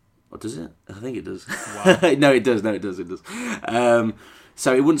 What does it? I think it does. Wow. No, it does.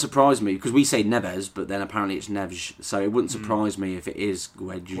 So it wouldn't surprise me, because we say Neves, but then apparently it's Neves. So it wouldn't surprise me if it is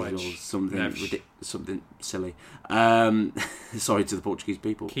Guedes or something silly. Sorry to the Portuguese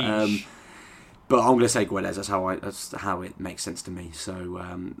people. But I'm going to say Guedes. That's how it makes sense to me.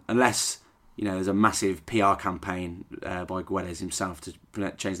 So unless there's a massive PR campaign by Guedes himself to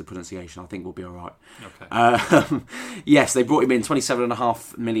change the pronunciation, I think we'll be all right. Okay. Yes, they brought him in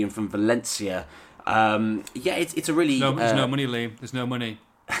 $27.5 million from Valencia. It's a really there's no money, Liam. There's no money.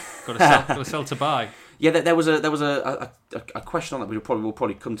 Got to sell to buy. Yeah, there was a question on that we'll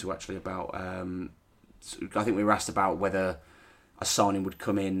probably come to actually about. I think we were asked about whether a signing would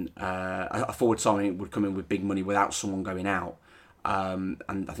come in, a forward signing would come in with big money without someone going out, and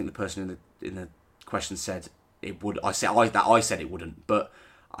I think the person in the question said it would. I said it wouldn't, but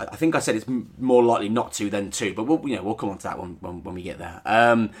I think I said it's more likely not to than to. But we'll come on to that when we get there.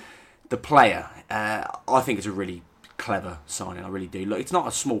 The player, I think it's a really clever signing. I really do. Look, it's not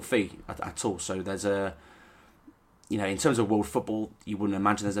a small fee at all. So there's in terms of world football, you wouldn't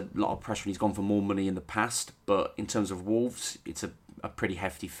imagine there's a lot of pressure. He's gone for more money in the past, but in terms of Wolves, it's a pretty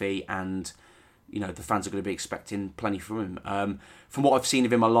hefty fee, and the fans are going to be expecting plenty from him. From what I've seen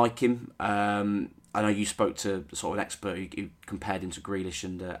of him, I like him. I know you spoke to sort of an expert who compared him to Grealish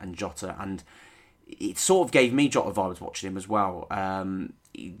and Jota, and it sort of gave me Jota vibes watching him as well.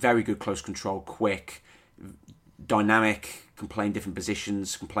 Very good close control, quick, dynamic, can play in different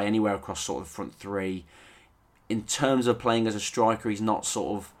positions, can play anywhere across sort of the front three. In terms of playing as a striker, he's not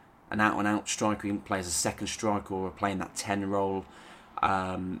sort of an out-and-out striker. He can play as a second striker or playing that 10 role,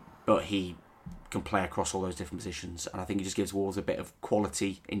 but he can play across all those different positions. And I think he just gives Wolves a bit of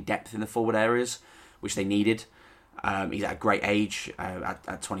quality in depth in the forward areas, which they needed. He's at a great age.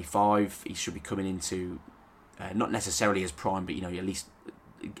 At 25, he should be coming into not necessarily his prime, but at least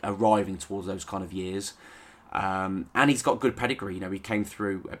arriving towards those kind of years. And he's got good pedigree. He came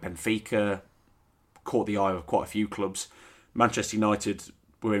through at Benfica, caught the eye of quite a few clubs. Manchester United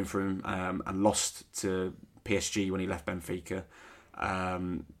were in for him and lost to PSG when he left Benfica.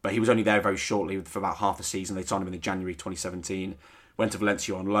 But he was only there very shortly, for about half a season. They signed him in January 2017. Went to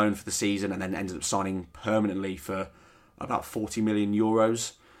Valencia on loan for the season and then ended up signing permanently for about 40 million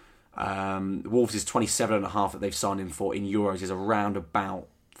euros. Wolves' 27.5 that they've signed him for in euros is around about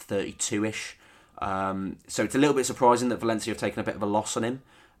 32-ish. So it's a little bit surprising that Valencia have taken a bit of a loss on him,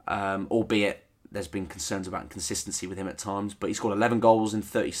 albeit there's been concerns about consistency with him at times. But he scored 11 goals in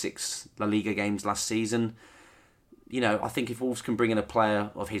 36 La Liga games last season. I think if Wolves can bring in a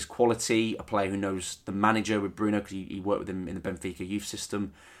player of his quality, a player who knows the manager with Bruno, because he worked with him in the Benfica youth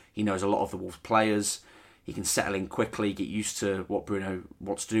system, he knows a lot of the Wolves players, he can settle in quickly, get used to what Bruno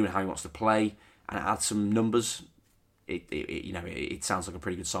wants to do and how he wants to play, and add some numbers. It sounds like a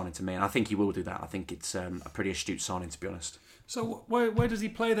pretty good signing to me, and I think he will do that. I think it's a pretty astute signing, to be honest. So where does he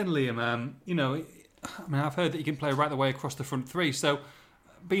play then, Liam? I've heard that he can play right the way across the front three. So,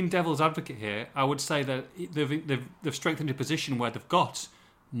 being devil's advocate here, I would say that they've strengthened a position where they've got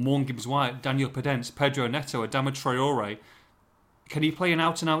Morgan Gibbs-White, Daniel Podence, Pedro Neto, Adama Traore. Can he play an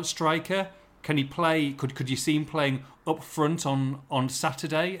out-and-out striker? Can he play? Could you see him playing up front on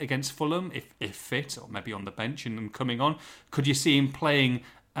Saturday against Fulham, if fit, or maybe on the bench and coming on? Could you see him playing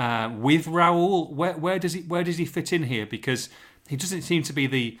with Raul? Where does he fit in here? Because he doesn't seem to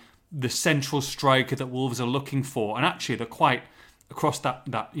be the central striker that Wolves are looking for, and actually they're quite across that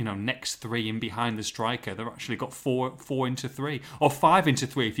next three in behind the striker. They've actually got 4 into 3 or 5 into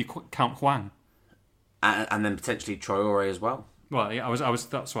 3 if you count Hwang, and then potentially Traore as well. Well, yeah, I was.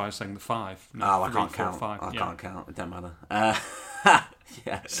 That's why I was saying the 5. I can't count. 5. I can't count. It don't matter.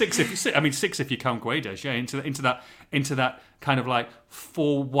 Yeah, 6 if you count Guedes. Yeah, into that kind of like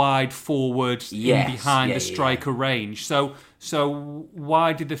wide forward in behind the striker range. So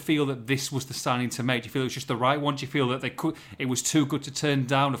why did they feel that this was the signing to make? Do you feel it was just the right one? Do you feel that it was too good to turn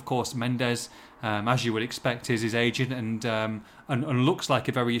down? Of course, Mendes, as you would expect, is his agent and looks like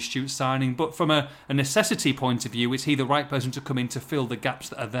a very astute signing. But from a necessity point of view, is he the right person to come in to fill the gaps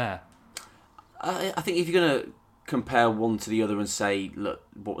that are there? I think if you're going to compare one to the other and say, look,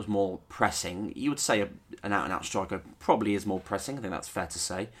 what was more pressing, you would say an out-and-out striker probably is more pressing. I think that's fair to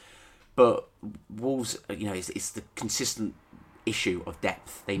say. But Wolves, it's the consistent issue of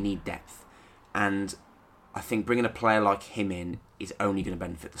depth. They need depth. And I think bringing a player like him in is only going to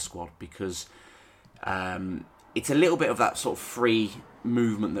benefit the squad, because it's a little bit of that sort of free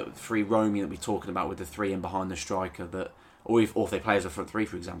movement, free roaming that we're talking about with the 3 in behind the striker, or if they play as a front 3,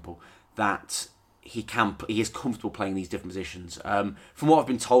 for example, that he is comfortable playing these different positions. From what I've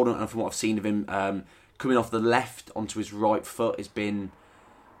been told and from what I've seen of him, coming off the left onto his right foot has been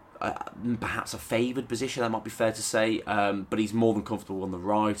perhaps a favoured position, that might be fair to say, but he's more than comfortable on the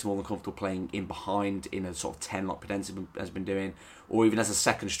right, more than comfortable playing in behind in a sort of 10 like Podence has been doing, or even as a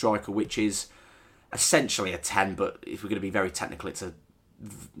second striker, which is essentially a 10, but if we're going to be very technical, it's a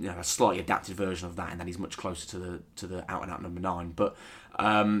slightly adapted version of that, and then he's much closer to the out and out number 9. But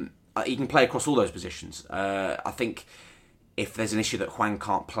he can play across all those positions. I think if there's an issue that Hwang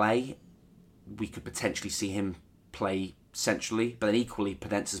can't play, we could potentially see him play centrally, but then equally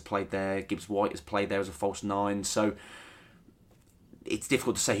Podence has played there, Gibbs-White has played there as a false 9, so it's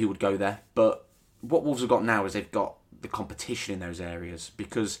difficult to say who would go there. But what Wolves have got now is they've got the competition in those areas,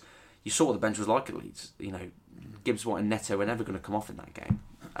 because you saw what the bench was like at Leeds. Gibbs-White and Neto were never going to come off in that game,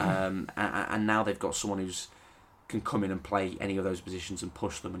 and now they've got someone who's can come in and play any of those positions and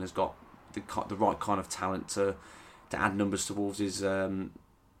push them, and has got the right kind of talent to add numbers to Wolves'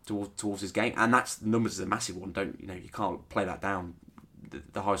 towards his game, and that's numbers is a massive one. You can't play that down.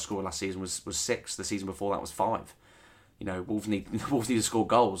 The highest score last season was 6. The season before that was 5. Wolves need to score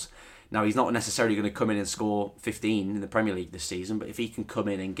goals. Now he's not necessarily going to come in and score 15 in the Premier League this season, but if he can come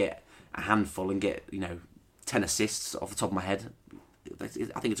in and get a handful and get 10 assists off the top of my head, I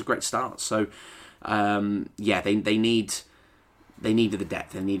think it's a great start. So they needed the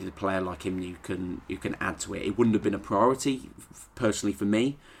depth. They needed a player like him who can add to it. It wouldn't have been a priority personally for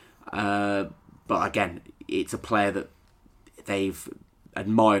me, but again, it's a player that they've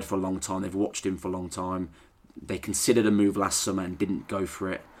admired for a long time. They've watched him for a long time. They considered a move last summer and didn't go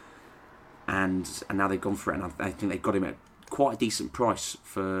for it, and now they've gone for it. And I think they've got him at quite a decent price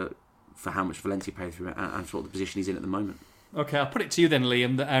for how much Valencia paid for him and for the position he's in at the moment. Okay, I'll put it to you then,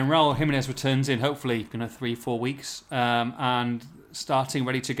 Liam. Raul Jimenez returns in hopefully 3-4 weeks and starting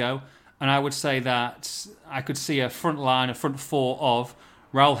ready to go. And I would say that I could see a front 4 of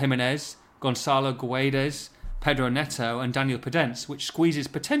Raul Jimenez, Gonzalo Guedes, Pedro Neto and Daniel Podence, which squeezes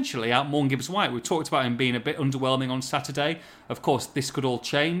potentially out Morgan Gibbs-White. We talked about him being a bit underwhelming on Saturday. Of course, this could all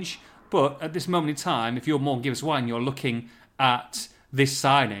change. But at this moment in time, if you're Morgan Gibbs-White and you're looking at this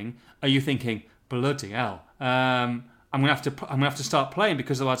signing, are you thinking, bloody hell, I'm gonna have to start playing,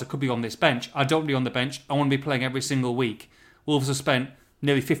 because otherwise I could be on this bench. I don't want to be on the bench. I want to be playing every single week. Wolves have spent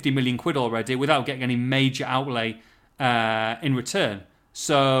nearly 50 million quid already without getting any major outlay in return.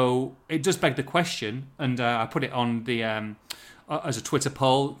 So it does beg the question, and I put it on the as a Twitter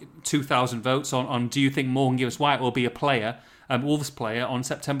poll, 2,000 votes on do you think Morgan Gibbs-White will be a player, Wolves player, on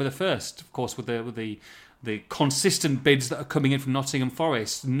September the 1st? Of course, with the consistent bids that are coming in from Nottingham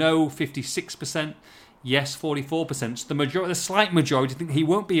Forest. No, 56%. yes, 44%. So the slight majority think he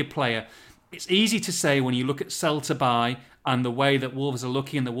won't be a player. It's easy to say when you look at sell to buy and the way that Wolves are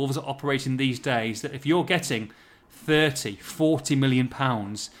looking and the Wolves are operating these days, that if you're getting 30, 40 million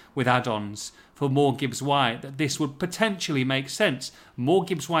pounds with add-ons for Morgan Gibbs-White, that this would potentially make sense. Morgan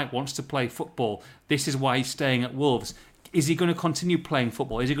Gibbs-White wants to play football. This is why he's staying at Wolves. Is he going to continue playing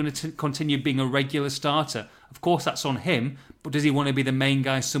football? Is he going to continue being a regular starter? Of course, that's on him, but does he want to be the main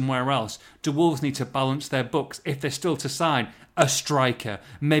guy somewhere else? Do Wolves need to balance their books if they're still to sign a striker,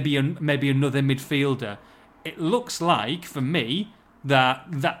 maybe another midfielder? It looks like, for me,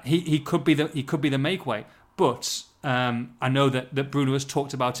 that he could be the make way. But I know that Bruno has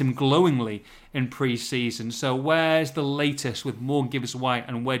talked about him glowingly in pre-season. So where's the latest with Morgan Gibbs-White,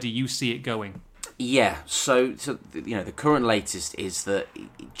 and where do you see it going? Yeah, so the current latest is that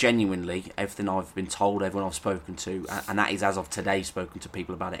genuinely everything I've been told, everyone I've spoken to, and that is as of today, spoken to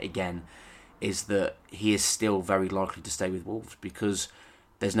people about it again, is that he is still very likely to stay with Wolves because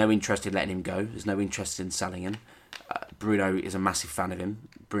there's no interest in letting him go. There's no interest in selling him. Bruno is a massive fan of him.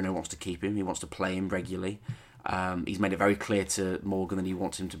 Bruno wants to keep him. He wants to play him regularly. He's made it very clear to Morgan that he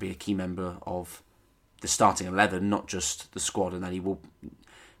wants him to be a key member of the starting 11, not just the squad, and that he will,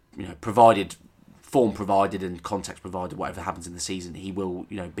 provided form provided and context provided, whatever happens in the season, he will,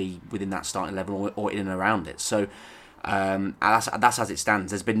 be within that starting 11 or in and around it. So that's as it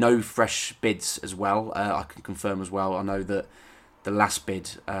stands. There's been no fresh bids as well. I can confirm as well. I know that the last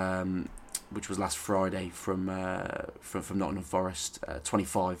bid, which was last Friday from Nottingham Forest,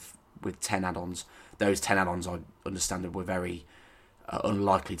 25 with 10 add-ons. Those 10 add-ons, I understand, were very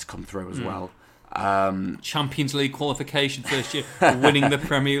unlikely to come through as well. Champions League qualification first year, winning the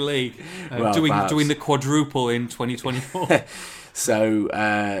Premier League, doing the quadruple in 2024. So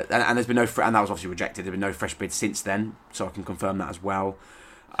and there's been no and that was obviously rejected. There's been no fresh bids since then, so I can confirm that as well.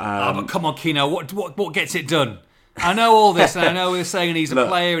 But come on, Keno, what gets it done? I know all this, and I know we're saying he's a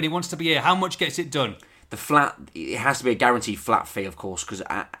player and he wants to be here. How much gets it done? It has to be a guaranteed flat fee, of course, because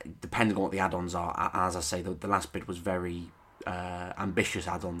depending on what the add-ons are, as I say, the last bid was very ambitious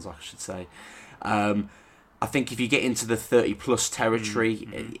add-ons, I should say. I think if you get into the 30-plus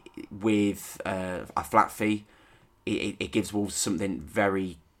territory with a flat fee, it gives Wolves something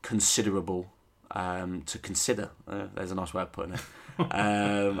very considerable to consider. There's a nice way of putting it.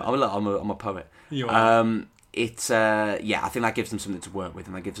 I'm a poet. You are. I think that gives them something to work with,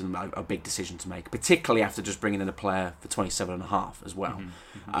 and that gives them a big decision to make, particularly after just bringing in a player for 27.5 as well.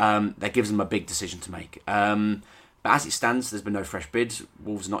 That gives them a big decision to make. But as it stands, there's been no fresh bids.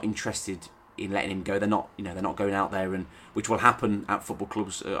 Wolves are not interested in letting him go. They're not going out there, and which will happen at football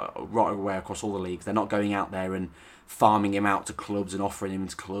clubs right away across all the leagues. They're not going out there and farming him out to clubs and offering him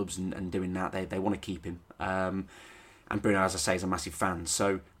to clubs and doing that. They want to keep him. And Bruno, as I say, is a massive fan.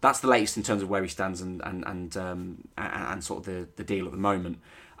 So that's the latest in terms of where he stands and sort of the deal at the moment.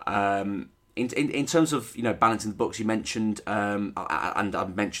 In terms of balancing the books, you mentioned, and I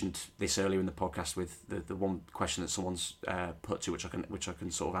mentioned this earlier in the podcast with the one question that someone's put to, which I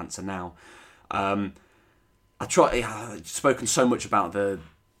can sort of answer now. I've spoken so much about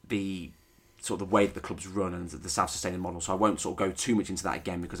the sort of the way that the club's run and the self-sustaining model, so I won't sort of go too much into that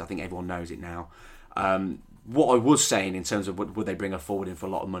again because I think everyone knows it now. What I was saying in terms of would they bring her forward in for a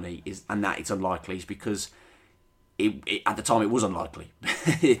lot of money and that it's unlikely is because at the time it was unlikely.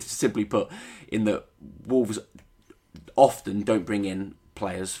 It's simply put, in that Wolves often don't bring in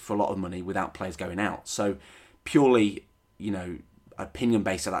players for a lot of money without players going out. So purely, opinion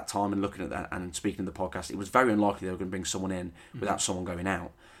based at that time and looking at that and speaking in the podcast, it was very unlikely they were going to bring someone in without someone going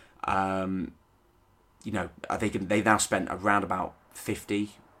out. I think they've now spent around about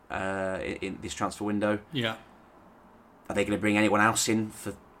 50 in this transfer window. Yeah. Are they going to bring anyone else in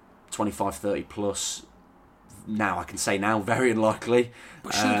for 25, 30 plus? Now, I can say now, very unlikely.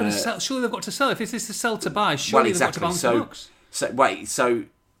 But surely they've got to sell. If this is to sell to buy, surely they've got to balance the books.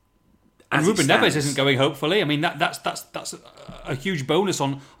 And Ruben Neves isn't going, hopefully. I mean, that's a huge bonus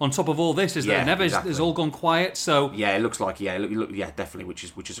on top of all this, is that Neves has all gone quiet. So yeah, it looks like definitely, which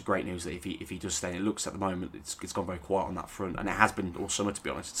is a great news that if he does stay. And it looks at the moment it's gone very quiet on that front, and it has been all summer, to be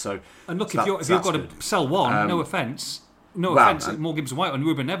honest. So and look, if you've got to sell one, no offence, Morgan Gibbs-White on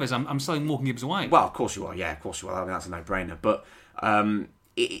Ruben Neves, I'm selling Morgan Gibbs-White. Well, of course you are. Yeah, of course you are. I mean, that's a no-brainer. But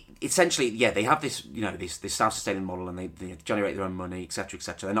essentially, this this self-sustaining model, and they generate their own money, etc.,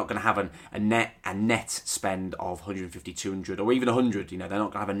 etc. They're not going to have a net spend of 150, 200, or even 100. They're not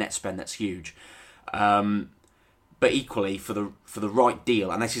going to have a net spend that's huge. But equally, for the right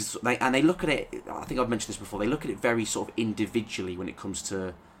deal, and they look at it. I think I've mentioned this before. They look at it very sort of individually when it comes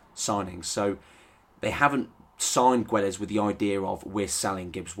to signings. So they haven't signed Guedes with the idea of we're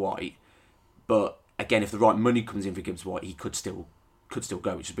selling Gibbs-White, but again, if the right money comes in for Gibbs White, he could still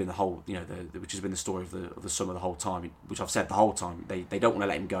go, which has been the whole, which has been the story of the summer the whole time, which I've said the whole time. They don't want to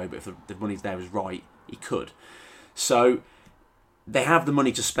let him go, but if the money's there is right, he could. So they have the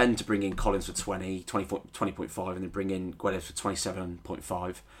money to spend to bring in Collins for 20.5, and then bring in Guedes for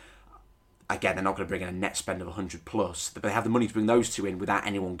 27.5. Again, they're not going to bring in a net spend of 100 plus, but they have the money to bring those two in without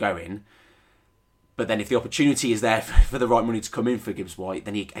anyone going. But then if the opportunity is there for the right money to come in for Gibbs White,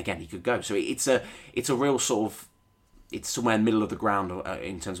 then he could go. So it's a real sort of, it's somewhere in the middle of the ground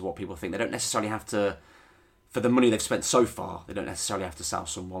in terms of what people think. They don't necessarily have to, for the money they've spent so far, they don't necessarily have to sell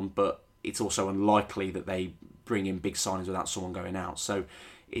someone, but it's also unlikely that they bring in big signings without someone going out. So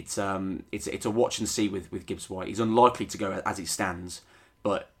it's a watch and see with Gibbs White. He's unlikely to go as it stands,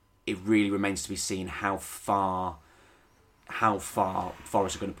 but it really remains to be seen how far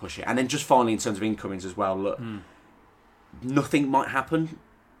Forest are going to push it. And then just finally, in terms of incomings as well, look, nothing might happen,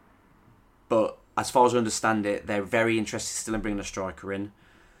 but as far as I understand it, they're very interested still in bringing a striker in.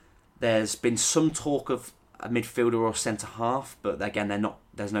 There's been some talk of a midfielder or a centre half, but again,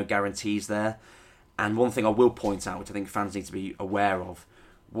 there's no guarantees there. And one thing I will point out, which I think fans need to be aware of,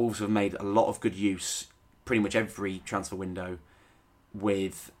 Wolves have made a lot of good use, pretty much every transfer window,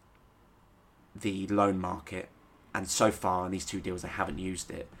 with the loan market. And so far in these two deals, they haven't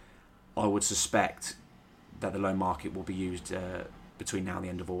used it. I would suspect that the loan market will be used between now and the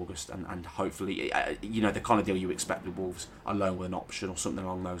end of August, and hopefully, the kind of deal you expect with Wolves, a loan with an option or something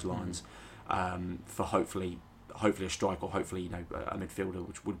along those lines, for hopefully a striker, or hopefully a midfielder,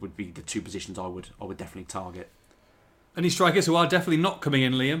 which would be the two positions I would definitely target. Any strikers who are definitely not coming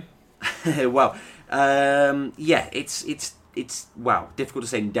in, Liam? Well, it's difficult to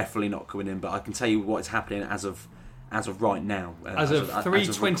say definitely not coming in, but I can tell you what is happening as of right now. As of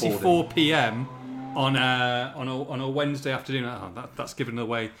 3:24 p.m. on a Wednesday afternoon. That's given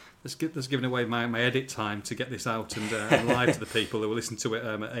away. That's given away my edit time to get this out and live to the people who will listen to it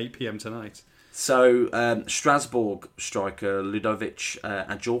at 8 p.m. tonight. So Strasbourg striker Ludovic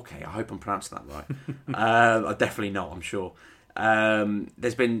Ajorque, I hope I'm pronouncing that right. Definitely not, I'm sure.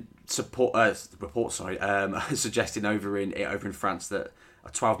 There's been reports suggesting over in France that a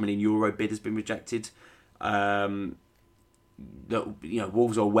 €12 million bid has been rejected. That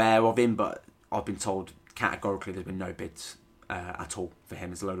Wolves are aware of him, but I've been told categorically there's been no bids at all for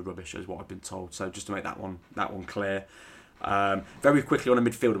him. It's a load of rubbish, is what I've been told. So just to make that one clear. Very quickly on a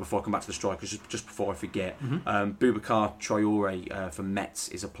midfielder before I come back to the strikers, just before I forget, Boubacar Traoré from Metz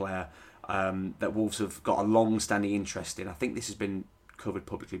is a player that Wolves have got a long-standing interest in. I think this has been covered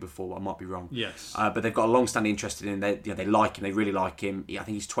publicly before, but I might be wrong. Yes. But they've got a long-standing interest in him. They like him. They really like him. I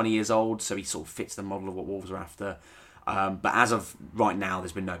think he's 20 years old, so he sort of fits the model of what Wolves are after. But as of right now,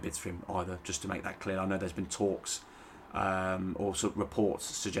 there's been no bids for him either, just to make that clear. I know there's been talks or sort of reports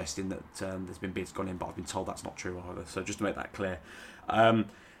suggesting that there's been bids gone in, but I've been told that's not true either. So just to make that clear.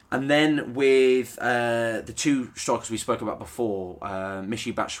 And then with the two strikers we spoke about before,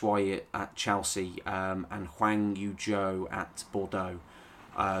 Michy Batshuayi at Chelsea and Hwang Yu-jo at Bordeaux.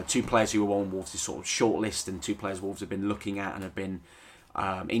 Two players who were on Wolves' sort of shortlist, and two players Wolves have been looking at and have been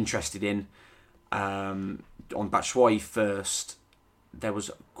interested in. On Batshuayi first, there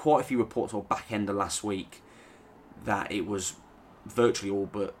was quite a few reports on back end of last week that it was virtually all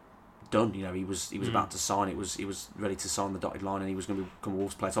but done. He was about to sign. He was ready to sign the dotted line, and he was going to become a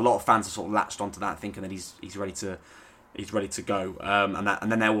Wolves player. So a lot of fans have sort of latched onto that, thinking that he's ready to go.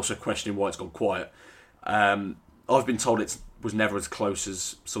 And then they're also questioning why it's gone quiet. I've been told it was never as close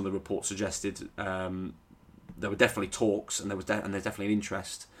as some of the reports suggested. There were definitely talks, and there's definitely an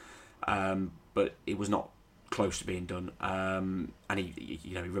interest, but it was not close to being done. And he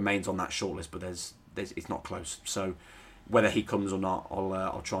remains on that shortlist, but it's not close. So whether he comes or not,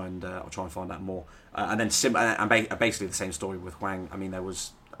 I'll try and find out more. And then basically the same story with Hwang. I mean, there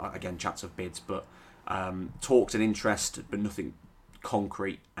was again chats of bids, but talks and interest, but nothing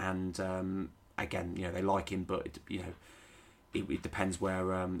concrete. And again, they like him, but it depends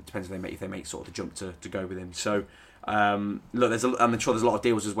where it depends if they make sort of the jump to go with him. So look, I'm sure there's a lot of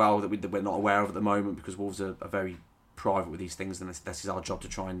deals as well that we're not aware of at the moment, because Wolves are very private with these things, and this is our job to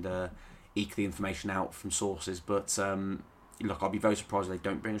try and eke the information out from sources. But look, I'll be very surprised if they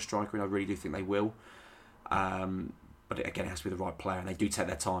don't bring a striker in. I really do think they will. But it has to be the right player, and they do take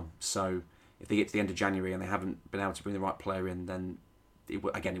their time. So if they get to the end of January and they haven't been able to bring the right player in, then it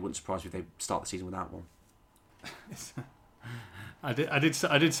wouldn't surprise me if they start the season without one. I did say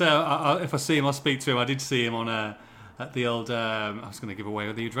if I see him, I'll speak to him. I did see him on at the old. I was going to give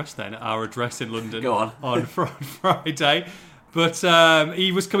away the address then. Our address in London. Go on Friday. But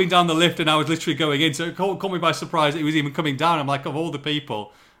he was coming down the lift, and I was literally going in, so it caught me by surprise. He was even coming down. I'm like, of all the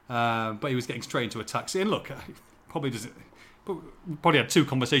people, But he was getting straight into a taxi. And look, probably had 2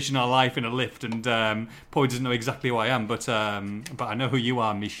 conversations in our life in a lift, and probably doesn't know exactly who I am, but I know who you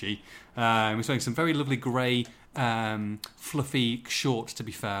are, Mishi. He was wearing some very lovely grey, fluffy shorts. To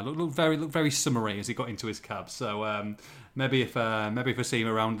be fair, looked very summery as he got into his cab. So maybe if I see him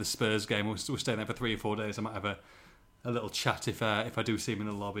around the Spurs game, we're staying there for 3 or 4 days, I might have a little chat if I do see him in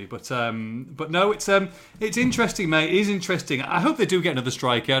the lobby. But no, it's interesting, mate. It is interesting. I hope they do get another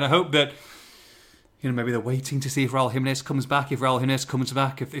striker, and I hope that. Maybe they're waiting to see if Raul Jimenez comes back. If Raul Jimenez comes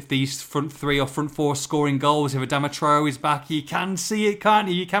back, if these front 3 or front 4 scoring goals, if Adama Traore is back, you can see it, can't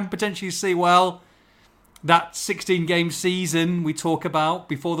you? You can potentially see, well, that 16-game season we talk about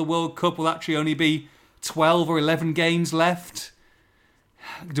before the World Cup will actually only be 12 or 11 games left.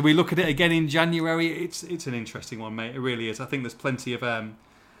 Do we look at it again in January? It's an interesting one, mate. It really is. I think there's plenty of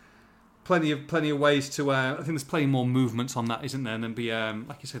ways to. I think there's plenty more movements on that, isn't there? And then be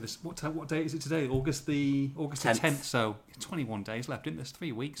like you say, this what date is it today? August the 10th. So 21 days left. There's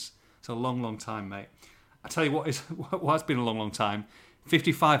 3 weeks. It's a long time, mate. I tell you what has been a long time.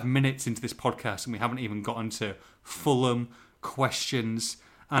 55 minutes into this podcast, and we haven't even gotten to Fulham questions.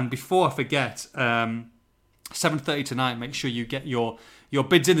 And before I forget, 7:30 tonight. Make sure you get your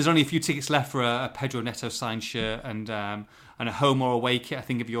bids in. There's only a few tickets left for a Pedro Neto signed shirt and a home or away kit, I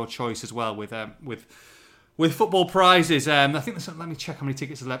think, of your choice as well, with football prizes. I think let me check how many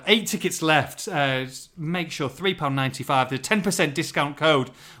tickets are left. 8 tickets left. Make sure £3.95. The 10% discount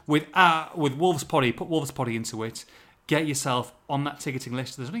code with Wolves Poddy. Put Wolves Poddy into it. Get yourself on that ticketing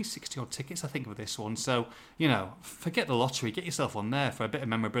list. There's only 60 odd tickets, I think, for this one. So, forget the lottery. Get yourself on there for a bit of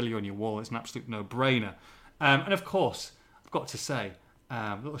memorabilia on your wall. It's an absolute no-brainer. And of course, I've got to say,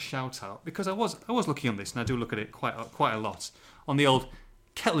 a little shout out, because I was looking on this, and I do look at it quite a lot on the old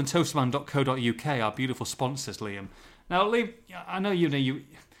kettleandtoastman.co.uk, our beautiful sponsors, Liam. Now, Liam, I know you're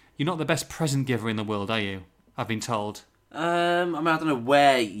not the best present giver in the world, are you? I've been told. I don't know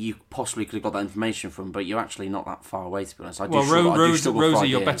where you possibly could have got that information from, but you're actually not that far away, to be honest. Rosie,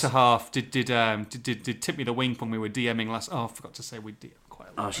 your better half, did tip me the wink when we were DMing last. Oh, I forgot to say we DM quite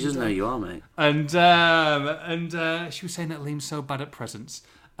a lot. Oh, she doesn't know who you are, mate. And she was saying that Liam's so bad at presents.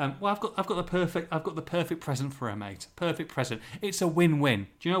 Well, I've got the perfect present for her, mate. Perfect present. It's a win-win.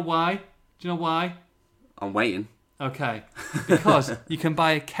 Do you know why? I'm waiting. Okay, because you can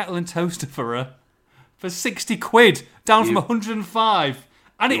buy a kettle and toaster for her for 60 quid, down from 105.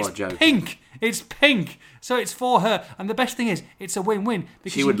 And it's pink. It's pink. So it's for her. And the best thing is, it's a win-win.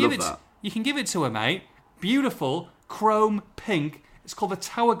 Because she would love that. You can give it to her, mate. Beautiful, chrome pink. It's called the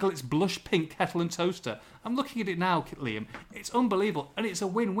Tower Glitz Blush Pink Kettle and Toaster. I'm looking at it now, Liam. It's unbelievable. And it's a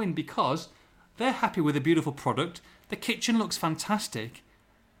win-win because they're happy with a beautiful product. The kitchen looks fantastic.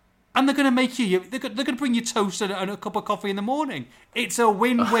 And they're going to make they're going to bring you toast and a cup of coffee in the morning. It's a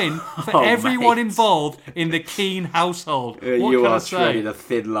win-win for everyone involved in the Keane household. What you can are I say? treading a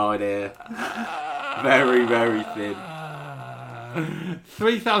thin line here. Very, very thin.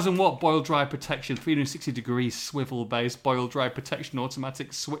 3,000 watt boil dry protection, 360 degrees swivel base boil dry protection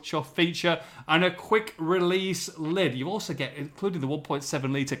automatic switch off feature, and a quick release lid. You also get, including the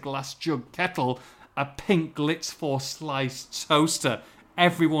 1.7 litre glass jug kettle, a pink Glitz 4 slice toaster.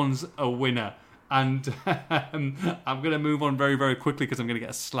 Everyone's a winner. And I'm going to move on very, very quickly because I'm going to get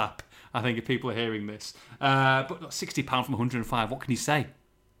a slap, I think, if people are hearing this. But £60 from 105, what can you say?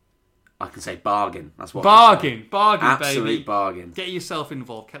 I can say bargain. That's what bargain, absolute baby. Bargain. Get yourself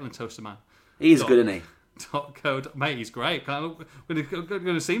involved. Kettle and Toaster Man. He's good, isn't he? .code. Mate, he's great. We're going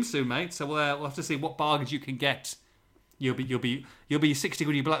to see him soon, mate. So we'll have to see what bargains you can get. You'll be 60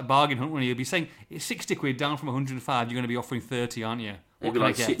 quid. You'll be like bargain hunt, won't you? You'll be saying it's 60 quid down from 105. You're going to be offering 30, aren't you? What can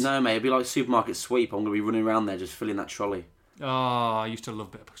I get? No, mate. It'd be like supermarket sweep. I'm going to be running around there just filling that trolley. Oh, I used to love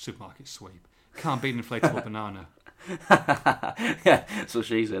a bit of supermarket sweep. Can't beat an inflatable banana. Yeah, that's what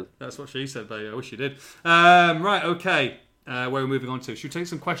she said. That's what she said, baby. I wish you did. Right, okay. Where are we moving on to? Should we take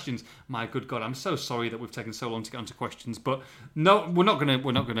some questions? My good God, I'm so sorry that we've taken so long to get onto questions, but no, we're not gonna,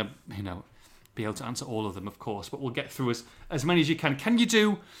 be able to answer all of them, of course. But we'll get through as many as you can. Can you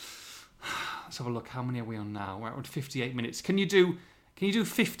do? Let's have a look. How many are we on now? We're at 58 minutes. Can you do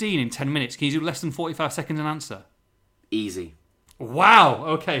 15 in 10 minutes? Can you do less than 45 seconds an answer? Easy. Wow.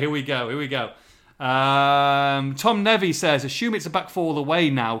 Okay, here we go. Tom Nevy says, assume it's a back four all the way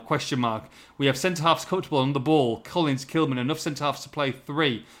now, ? We have centre-halves comfortable on the ball. Collins, Kilman, enough centre-halves to play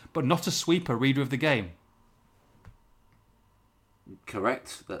 3, but not a sweeper, reader of the game.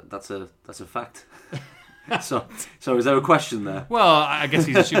 Correct. That's a fact. So is there a question there? Well, I guess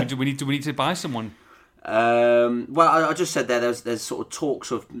he's assuming, do we need to buy someone? Well, I just said there's sort of talks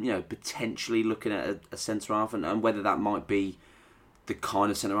of potentially looking at a centre-half and whether that might be the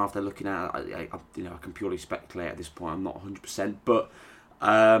kind of centre half they're looking at. I can purely speculate at this point. I'm not 100%, but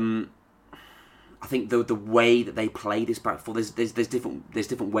I think the way that they play this back four, there's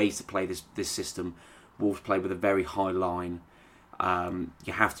different ways to play this system. Wolves play with a very high line.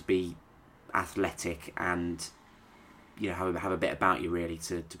 You have to be athletic and have a bit about you really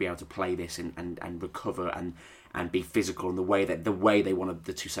to be able to play this and recover and be physical in the way they wanted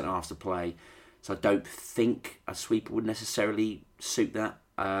the two centre halves to play. So I don't think a sweeper would necessarily suit that.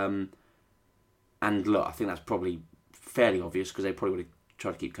 And look, I think that's probably fairly obvious because they probably would have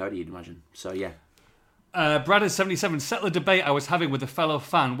tried to keep Cody, you'd imagine. So yeah. Brad at 77, settle a debate I was having with a fellow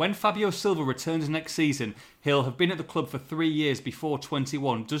fan. When Fabio Silva returns next season, he'll have been at the club for 3 years before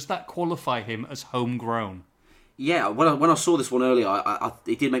 21. Does that qualify him as homegrown? Yeah, when I saw this one earlier,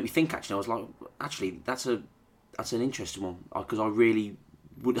 it did make me think. Actually, I was like, that's an interesting one because I really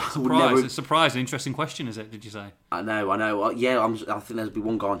would never. It's a surprise, an interesting question, is it? Did you say? I know. Yeah, I think there'll be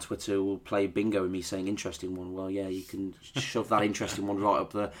one guy on Twitter who will play bingo with me saying interesting one. Well, yeah, you can shove that interesting one right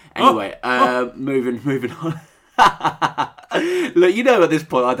up there. Anyway, moving on. Look, at this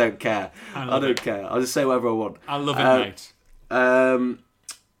point, I don't care. I don't care. I'll just say whatever I want. I love it, mate.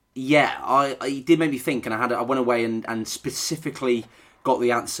 Yeah, it did make me think, and I went away and specifically got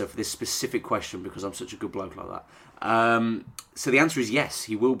the answer for this specific question because I'm such a good bloke like that. So the answer is yes,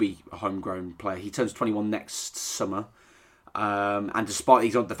 he will be a homegrown player. He turns 21 next summer, and despite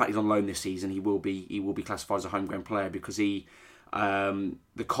the fact he's on loan this season, he will be classified as a homegrown player because the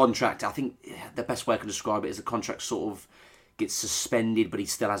contract. I think the best way I can describe it is the contract sort of gets suspended, but he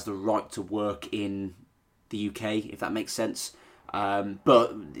still has the right to work in the UK, if that makes sense.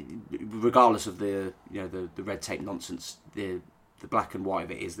 But regardless of the red tape nonsense, the black and white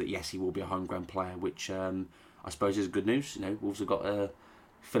of it is that yes, he will be a homegrown player, which I suppose is good news. Wolves have got to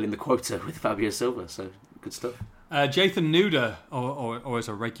fill in the quota with Fabio Silva, so good stuff. Jathan Nuda, or as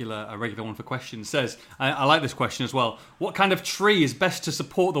a regular one for questions, says, I like this question as well. What kind of tree is best to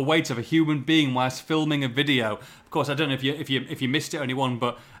support the weight of a human being whilst filming a video? Of course, I don't know if you missed it, anyone,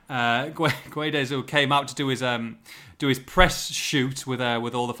 but Guedes, who came out to do his press shoot with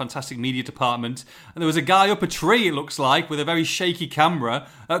all the fantastic media department, and there was a guy up a tree, it looks like, with a very shaky camera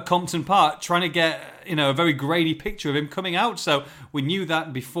at Compton Park trying to get a very grainy picture of him coming out. So we knew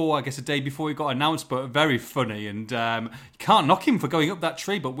that before, I guess a day before he got announced, but very funny, and you can't knock him for going up that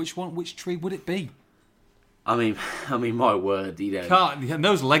tree. But which tree would it be? I mean, my word, And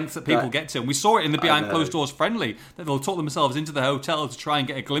those lengths that people get to, and we saw it in the behind closed doors friendly, that they'll talk themselves into the hotel to try and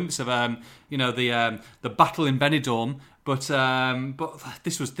get a glimpse of, the battle in Benidorm. But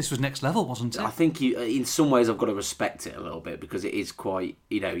this was next level, wasn't it? I think in some ways I've got to respect it a little bit because it is quite,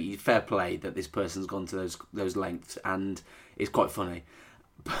 fair play that this person's gone to those lengths, and it's quite funny.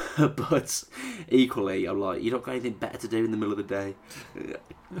 But equally, I'm like, you not got anything better to do in the middle of the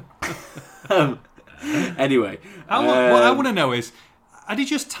day. Anyway, what I want to know is, had he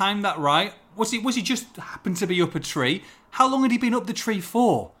just timed that right? Was he just happened to be up a tree? How long had he been up the tree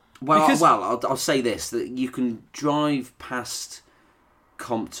for? I'll say this, that you can drive past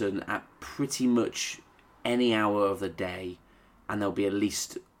Compton at pretty much any hour of the day, and there'll be at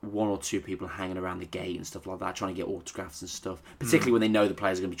least one or two people hanging around the gate and stuff like that, trying to get autographs and stuff, particularly when they know the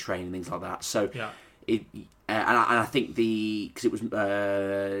players are going to be training and things like that. So yeah. And I think because it was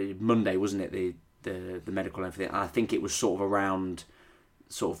Monday, wasn't it, the medical and everything, and I think it was sort of around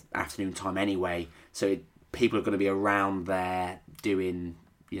sort of afternoon time anyway, so people are going to be around there doing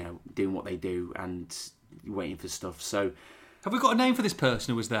what they do and waiting for stuff. So have we got a name for this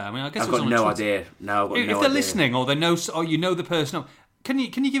person who was there? I mean, I guess I've got no idea. No, I've got no idea. If they're listening or they know, or the person, can you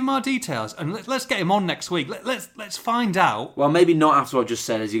give them our details and let's get him on next week. Let's find out. Well, maybe not after I just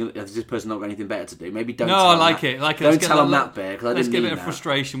said. Has this person not got anything better to do? Maybe don't. No, tell I them like that. it. Like don't tell them that bit because I didn't mean that. Let's give it a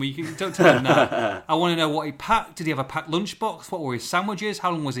frustration. Don't tell him that. I want to know what he packed. Did he have a packed lunchbox? What were his sandwiches?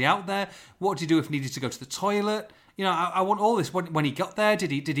 How long was he out there? What did he do if he needed to go to the toilet? I want all this. When he got there,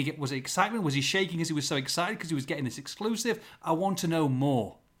 did he get? Was it excitement? Was he shaking because he was so excited because he was getting this exclusive? I want to know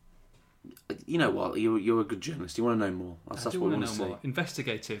more. You know what? You're a good journalist. You want to know more. That's what I want to see. More.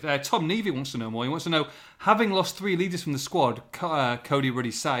 Investigative. Tom Nevey wants to know more. He wants to know, having lost 3 leaders from the squad, Cody,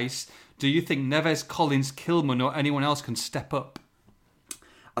 Ruddy, Saiss, do you think Neves, Collins, Kilman, or anyone else can step up?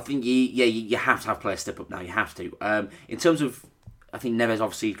 I think you have to have players step up now. You have to. In terms of, I think Neves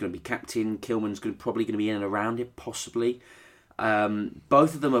obviously is going to be captain. Kilman's probably going to be in and around it, possibly.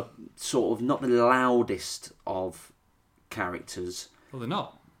 Both of them are sort of not the loudest of characters. Well, they're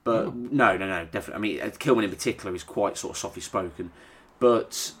not. But no, definitely. I mean, Kilman in particular is quite sort of softly spoken.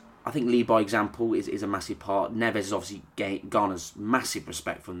 But I think lead by example is a massive part. Neves has obviously garners massive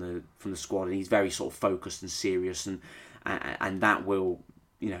respect from the squad, and he's very sort of focused and serious. And and that will,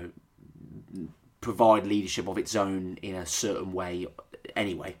 provide leadership of its own in a certain way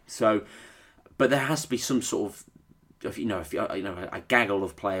anyway. So, but there has to be some sort of, a gaggle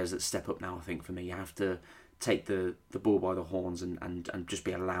of players that step up now. I think for me, you have to take the bull by the horns and just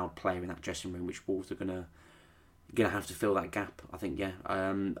be a loud player in that dressing room, which Wolves are gonna have to fill that gap. I think, yeah.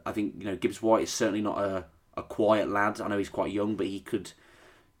 I think Gibbs White is certainly not a quiet lad. I know he's quite young, but he could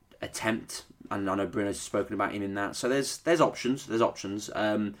attempt, and I know Bruno's spoken about him in that. So there's options.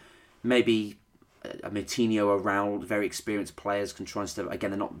 Maybe a Moutinho or Raul, very experienced players, can try and step. Again,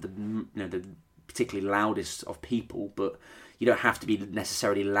 they're not the particularly loudest of people, but you don't have to be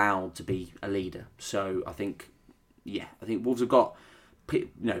necessarily loud to be a leader. So I think Wolves have got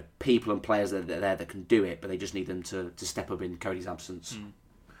people and players that are there that can do it, but they just need them to step up in Cody's absence.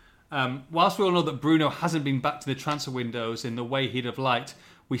 Whilst we all know that Bruno hasn't been back to the transfer windows in the way he'd have liked,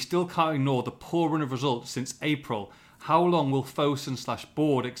 we still can't ignore the poor run of results since April. How long will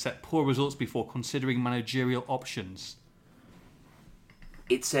Fosun/board accept poor results before considering managerial options?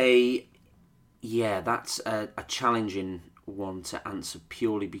 That's a challenging one to answer,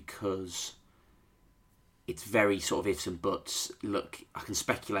 purely because it's very sort of ifs and buts. Look, I can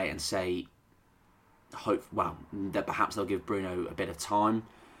speculate and say, that perhaps they'll give Bruno a bit of time.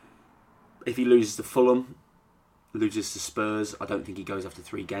 If he loses to Fulham, loses to Spurs, I don't think he goes after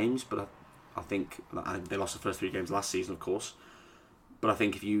 3 games, but I think they lost the first 3 games last season, of course. But I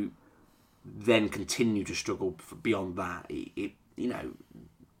think if you then continue to struggle beyond that,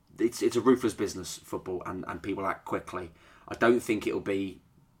 it's a ruthless business, football, and people act quickly. I don't think it'll be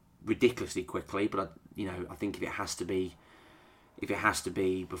ridiculously quickly, but I think if it has to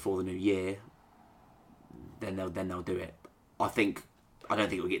be before the new year, then they'll do it. I don't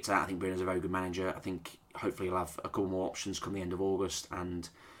think we'll get to that. I think Bruno's a very good manager. I think hopefully he'll have a couple more options come the end of August, and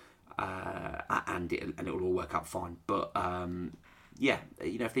it will all work out fine. But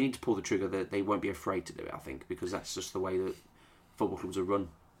if they need to pull the trigger, they won't be afraid to do it. I think, because that's just the way that football clubs are run.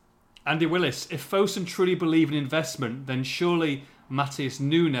 Andy Willis, if Fosun truly believe in investment, then surely Matheus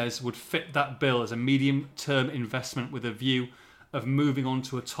Nunes would fit that bill as a medium-term investment with a view of moving on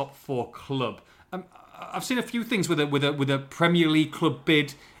to a top 4 club. I've seen a few things with a Premier League club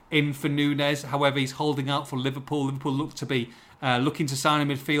bid in for Nunes. However, he's holding out for Liverpool. Liverpool look to be looking to sign a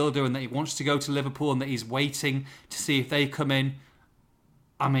midfielder, and that he wants to go to Liverpool, and that he's waiting to see if they come in.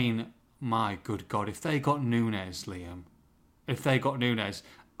 I mean, my good God, if they got Nunes, Liam,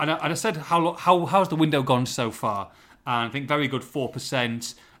 and I said how's the window gone so far? And I think very good,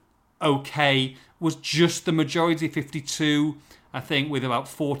 4%. Okay, was just the majority, 52. I think with about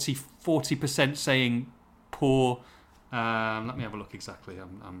 40% saying poor. Let me have a look exactly.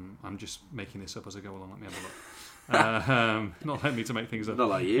 I'm just making this up as I go along. Let me have a look. Not letting me to make things up. Not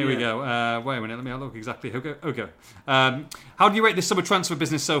like you. Here we go. Wait a minute. Let me have a look exactly. Okay. How do you rate this summer transfer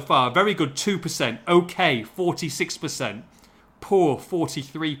business so far? Very good, 2%. Okay, 46%. Poor,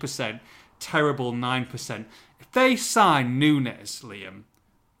 43%. Terrible, 9%. If they sign Nunes, Liam,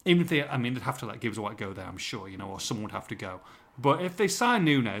 even if they'd have to let Gibbs White go there, I'm sure, or someone would have to go. But if they sign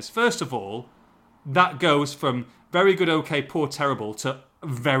Nunes, first of all, that goes from very good, okay, poor, terrible to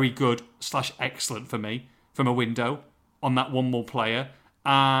very good / excellent for me from a window on that one more player.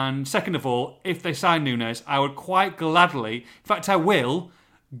 And second of all, if they sign Nunes, I would quite gladly, in fact I will,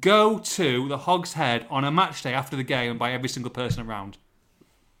 go to the Hog's Head on a match day after the game and buy every single person around.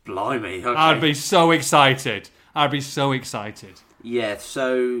 Blimey, okay. I'd be so excited. Yeah,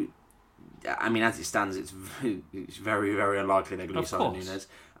 so, as it stands, it's very, very unlikely they're going to be signing Nunes.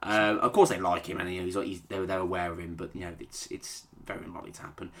 Of course they like him, and they're aware of him, but it's very unlikely to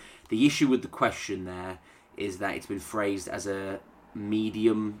happen. The issue with the question there is that it's been phrased as a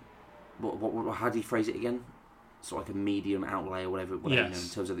medium. How do you phrase it again? Sort of like a medium outlay or whatever. Yes.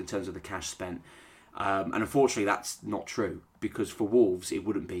 In terms of the cash spent, and unfortunately that's not true, because for Wolves it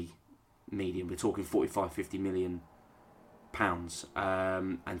wouldn't be medium. We're talking 45-50 million pounds,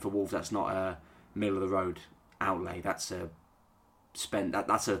 and for Wolves that's not a middle of the road outlay. That's a spend.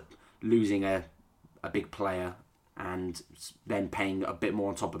 That's a losing a big player and then paying a bit more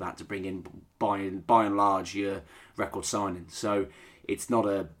on top of that to bring in by and large your record signing. So it's not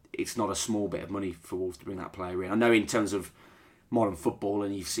a small bit of money for Wolves to bring that player in. I know in terms of modern football,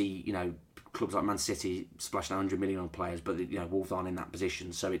 and you see clubs like Man City splashing 100 million on players, but Wolves aren't in that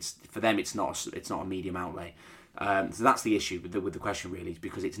position. So for them it's not a medium outlay. So that's the issue with the question, really,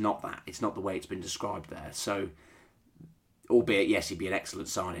 because it's not that. It's not the way it's been described there. So, albeit, yes, he'd be an excellent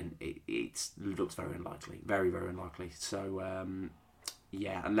signing, it looks very unlikely. Very, very unlikely. So,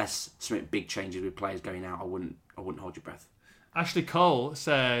 unless something big changes with players going out, I wouldn't hold your breath. Ashley Cole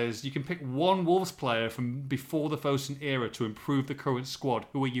says you can pick one Wolves player from before the Fosun era to improve the current squad.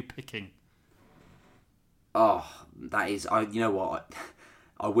 Who are you picking? Oh, that is... you know what?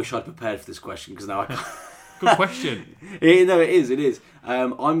 I wish I'd prepared for this question because now I can't... Good question. No, it is.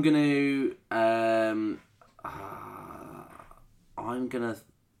 I'm going to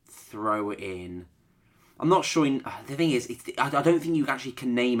throw it in. I'm not sure. The thing is, I don't think you actually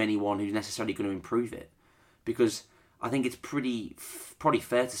can name anyone who's necessarily going to improve it, because I think it's probably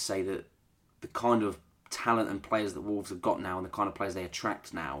fair to say that the kind of talent and players that Wolves have got now, and the kind of players they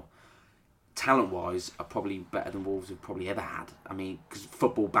attract now, talent-wise, are probably better than Wolves have probably ever had. I mean, because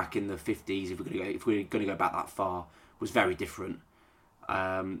football back in the 50s, if we're going to go back that far, was very different.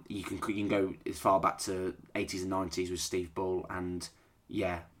 You can go as far back to 80s and 90s with Steve Bull, and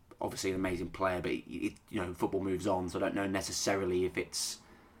yeah, obviously an amazing player, but football moves on, so I don't know necessarily if it's,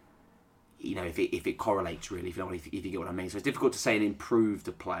 if it correlates really, if you get what I mean. So it's difficult to say an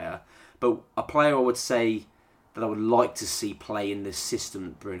improved player, but a player I would say that I would like to see play in the system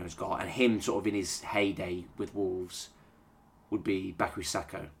that Bruno's got, and him sort of in his heyday with Wolves, would be Bakary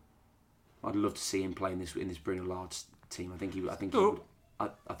Sakho. I'd love to see him play in this Bruno Lage team. I think he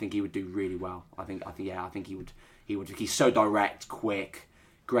would do really well. I think he would. He's so direct, quick,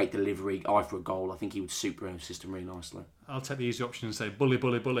 great delivery, eye for a goal. I think he would suit Bruno's system really nicely. I'll take the easy option and say bully.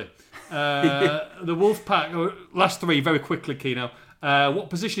 The Wolf Pack, last three, very quickly, Keno. What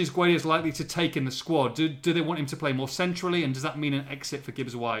position is Guedes likely to take in the squad? Do they want him to play more centrally, and does that mean an exit for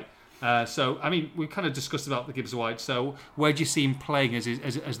Gibbs-White? We've kind of discussed about the Gibbs-White, so where do you see him playing as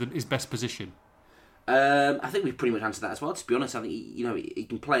his best position? I think we've pretty much answered that as well, to be honest. I think he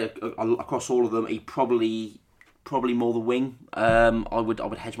can play across all of them. He probably more the wing. I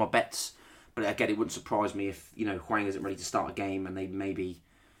would hedge my bets, but again, it wouldn't surprise me if Hwang isn't ready to start a game and they maybe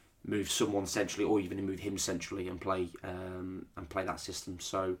move someone centrally, or even move him centrally and play that system.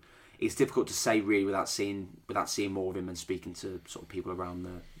 So it's difficult to say really without seeing more of him and speaking to sort of people around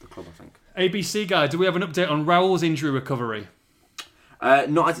the club, I think. ABC guy, do we have an update on Raul's injury recovery?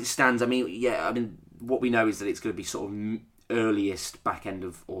 Not as it stands. What we know is that it's going to be sort of earliest back end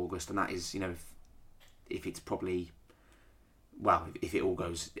of August, and that is, if it's probably, if it all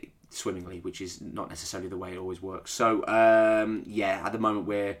goes swimmingly, which is not necessarily the way it always works. So at the moment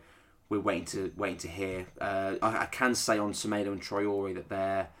we're waiting to hear. I can say on Semedo and Traore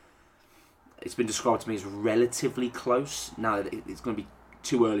that it's been described to me as relatively close. Now it's going to be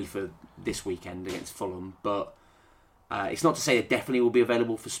too early for this weekend against Fulham, but it's not to say it definitely will be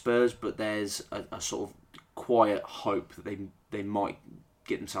available for Spurs, but there's a sort of quiet hope that they might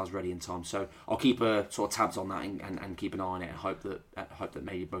get themselves ready in time. So I'll keep a sort of tabs on that and keep an eye on it and hope that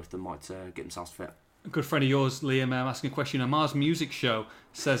maybe both of them might get themselves fit. A good friend of yours, Liam, asking a question on Mars Music Show,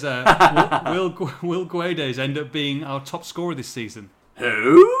 says, will Guedes end up being our top scorer this season?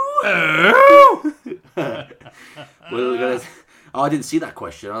 Who? I didn't see that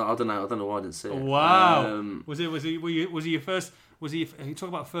question. I don't know why I didn't see it. Wow. Was he your first? You talk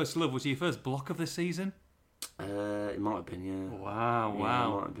about first love. Was he your first block of the season? It might have been, yeah. Wow. It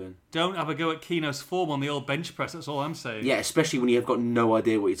might have been. Don't have a go at Keno's form on the old bench press. That's all I'm saying. Yeah, especially when you've got no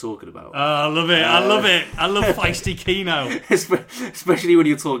idea what you're talking about. I love it. I love it. I love feisty Keno. Especially when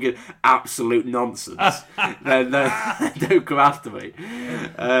you're talking absolute nonsense. then don't come after me.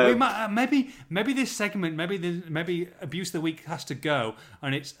 Maybe this segment, maybe Abuse of the Week has to go,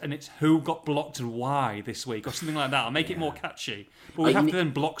 and it's who got blocked and why this week, or something like that. I'll make it more catchy. But we have to then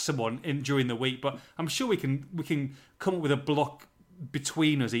block someone during the week. But I'm sure we can come up with a block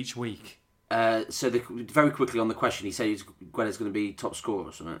between us each week. Very quickly on the question, he said Guedes going to be top scorer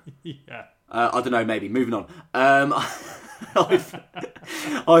or something. Yeah. I don't know. Maybe moving on. I'll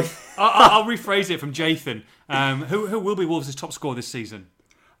rephrase it from Jathan. Who will be Wolves' top scorer this season?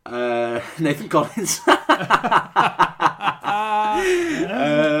 Nathan Collins.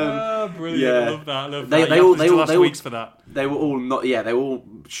 Brilliant! Yeah. I love that. They all weeks for that. They were all not. Yeah, they were all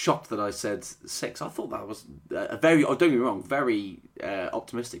shocked that I said 6. I thought that was a very. Oh, don't get me wrong, very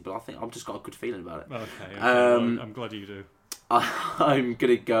optimistic. But I think I've just got a good feeling about it. Okay. I'm glad you do. I'm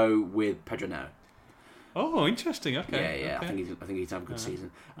gonna go with Pedro Neto. Oh, interesting. Okay. Yeah. Okay. I think he's having a good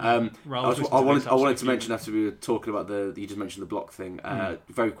season. I wanted to mention, after we were talking about you just mentioned the block thing,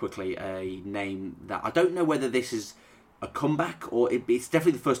 very quickly, a name that I don't know whether this is a comeback or it's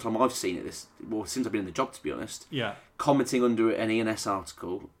definitely the first time I've seen it. Since I've been in the job, to be honest. Yeah. Commenting under an ENS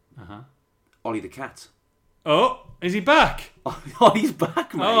article, Ollie the Cat. Oh, is he back? Oh, he's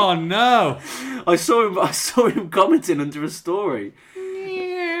back, mate. Oh no! I saw him commenting under a story.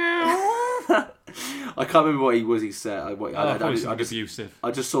 I I can't remember what he said. Abusive.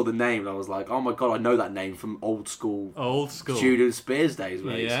 I just saw the name and I was like, oh my god, I know that name from old school Julian Spears days,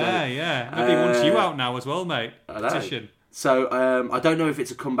 mate. Yeah. Maybe he wants you out now as well, mate. Petition. So I don't know if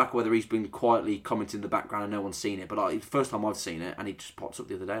it's a comeback or whether he's been quietly commenting in the background and no one's seen it. But first time I've seen it, and he just popped up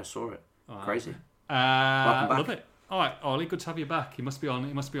the other day. I saw it. Crazy. Welcome back. Love it. All right, Ollie, good to have you back. He must be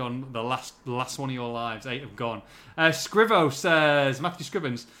on the last one of your lives. 8 have gone. Scrivo says, Matthew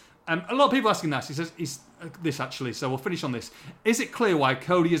Scrivens. A lot of people asking this. He says, this actually, so we'll finish on this. Is it clear why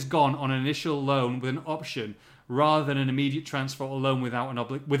Cody has gone on an initial loan with an option rather than an immediate transfer or loan with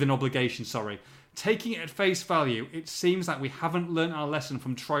an obligation? Taking it at face value, it seems like we haven't learnt our lesson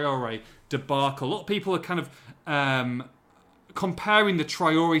from Traore debacle. A lot of people are kind of comparing the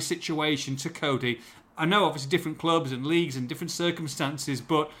Traore situation to Cody. I know obviously different clubs and leagues and different circumstances,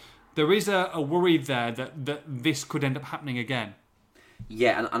 but there is a worry there that this could end up happening again.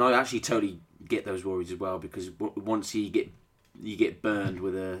 Yeah, and I actually totally get those worries as well, because once you get burned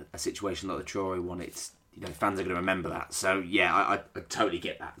with a situation like the Traore one, it's, fans are going to remember that. So yeah, I totally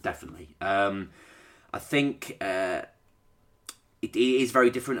get that, definitely. I think it is very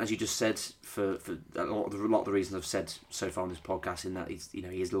different, as you just said, for a lot of the reasons I've said so far on this podcast. In that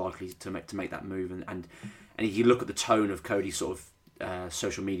he is likely to make that move, and if you look at the tone of Cody's sort of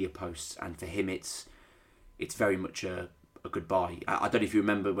social media posts, and for him it's very much a goodbye. I don't know if you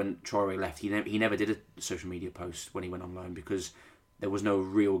remember when Traore left, he never did a social media post when he went on loan, because there was no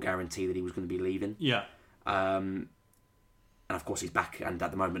real guarantee that he was going to be leaving. Yeah. And of course he's back, and at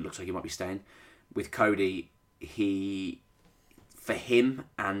the moment looks like he might be staying. With Cody, for him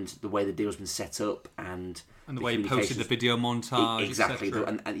and the way the deal's been set up, and the way he posted the video montage, exactly,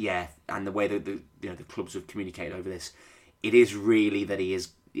 and the way that the clubs have communicated over this, it is really that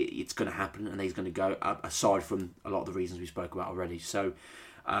it's going to happen, and he's going to go, aside from a lot of the reasons we spoke about already. So,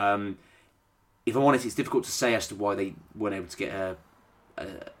 if I'm honest, it's difficult to say as to why they weren't able to get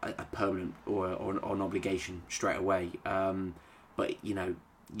a permanent or an obligation straight away. But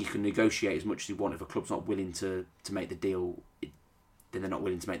you can negotiate as much as you want. If a club's not willing to make the deal, then they're not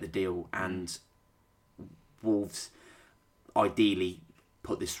willing to make the deal. And Wolves ideally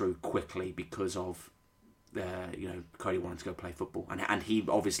put this through quickly because of Cody wanted to go play football, and he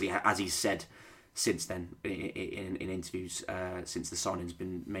obviously, as he's said since then in interviews, since the signing's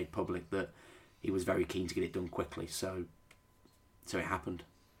been made public, that he was very keen to get it done quickly. So it happened.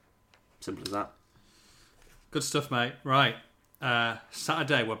 Simple as that. Good stuff, mate. Right.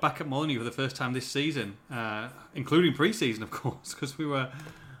 Saturday, we're back at Molineux for the first time this season, including pre-season, of course, because we were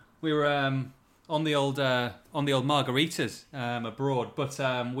on the old margaritas abroad.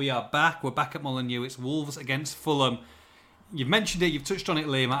 But we are back. We're back at Molineux. It's Wolves against Fulham. You've mentioned it. You've touched on it,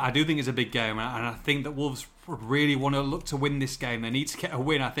 Liam. I do think it's a big game, and I think that Wolves really want to look to win this game. They need to get a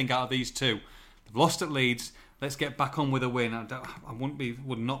win, I think, out of these two. They've lost at Leeds. Let's get back on with a win. I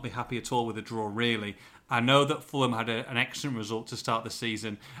would not be happy at all with a draw, really. I know that Fulham had an excellent result to start the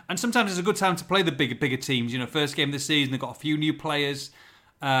season, and sometimes it's a good time to play the bigger teams. First game of the season, they've got a few new players.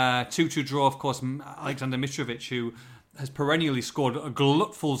 2-2 draw, of course. Alexander Mitrovic, who has perennially scored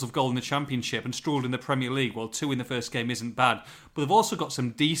glutfuls of goal in the Championship and struggled in the Premier League. Well, 2 in the first game isn't bad, but they've also got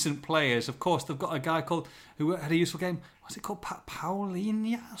some decent players. Of course, they've got a guy who had a useful game. What's it called?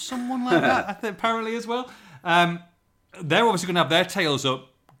 Paulinho, someone like that. I think apparently as well. They're obviously going to have their tails up.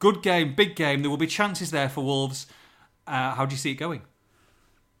 Good game, big game. There will be chances there for Wolves. How do you see it going?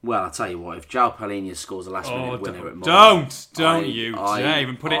 Well, I'll tell you what. If João Paulinho scores a last-minute winner at Molineux... Don't you dare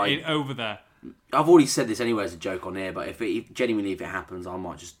even put it over there. I've already said this anyway as a joke on air, but if it happens, I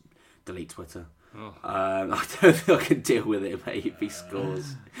might just delete Twitter. I don't think I can deal with it, mate, if he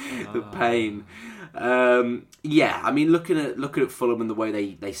scores. The pain. I mean, looking at Fulham and the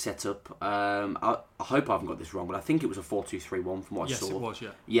way they set up, I hope I haven't got this wrong, but I think it was a 4-2-3-1 from what I saw. Yes, it was,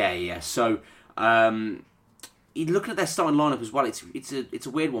 yeah. Yeah. So, looking at their starting lineup as well, it's a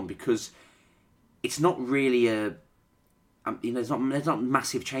weird one, because it's not really there's not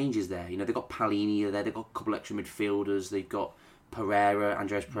massive changes there. They've got Paulinho there, they've got a couple extra midfielders, they've got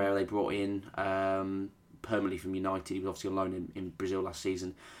Andres Pereira they brought in permanently from United. He was obviously on loan in Brazil last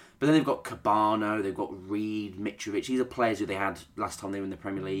season. But then they've got Cabano, they've got Reed, Mitrovic. These are players who they had last time they were in the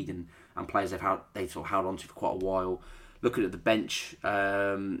Premier League, and players they've sort of held on to for quite a while. Looking at the bench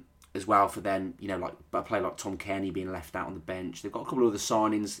as well for them, like a player like Tom Kearney being left out on the bench. They've got a couple of other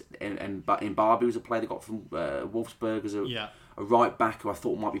signings, and Barbie was a player they got from Wolfsburg as a right back who I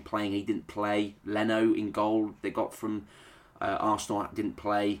thought might be playing. He didn't play. Leno in goal they got from Arsenal didn't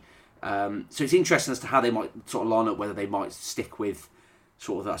play. So it's interesting as to how they might sort of line up, whether they might stick with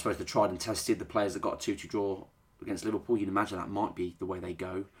sort of, I suppose, the tried and tested, the players that got a 2-2 draw against Liverpool. You'd imagine that might be the way they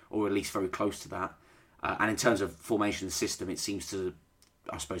go, or at least very close to that. And in terms of formation and system, it seems to,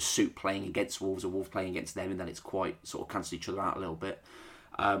 I suppose, suit playing against Wolves or Wolves playing against them, and then it's quite sort of cancel each other out a little bit.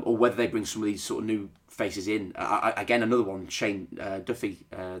 Or whether they bring some of these sort of new faces in. Again, another one, Shane Duffy,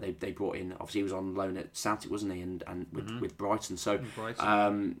 they brought in. Obviously, he was on loan at Celtic, wasn't he? And with Brighton. So,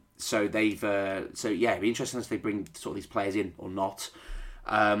 so they've. So yeah, it'd be interesting if they bring sort of these players in or not.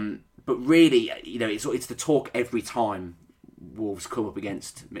 But really, it's the talk every time Wolves come up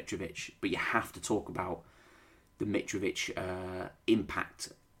against Mitrovic. But you have to talk about the Mitrovic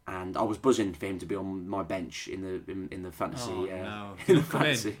impact. And I was buzzing for him to be on my bench in the fantasy. Oh, no. In the Not come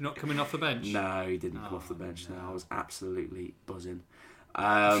fantasy. in. Not coming off the bench? No, he didn't come off the bench. No, I was absolutely buzzing.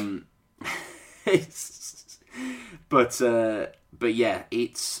 But yeah,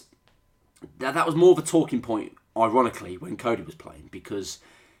 it's that was more of a talking point, ironically, when Cody was playing, because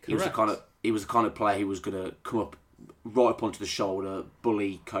he was the kind of player who was going to come up right up onto the shoulder,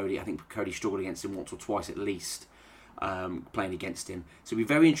 bully Cody. I think Cody struggled against him once or twice at least. Playing against him, so it'll be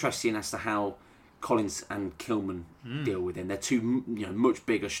very interesting as to how Collins and Kilman deal with him. They're two, much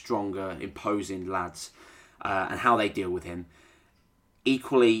bigger, stronger, imposing lads, and how they deal with him.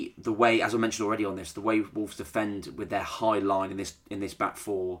 Equally, the way, as I mentioned already on this, the way Wolves defend with their high line in this back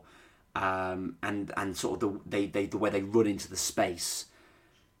four, and sort of the way they run into the space,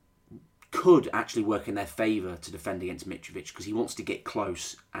 could actually work in their favour to defend against Mitrovic, because he wants to get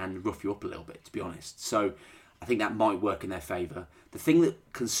close and rough you up a little bit, to be honest. So I think that might work in their favour. The thing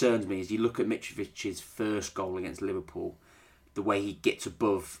that concerns me is you look at Mitrovic's first goal against Liverpool, the way he gets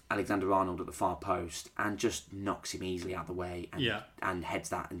above Alexander-Arnold at the far post and just knocks him easily out of the way and heads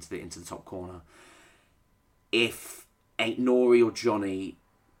that into the top corner. If Aït-Nouri or Johnny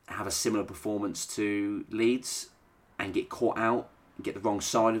have a similar performance to Leeds and get caught out and get the wrong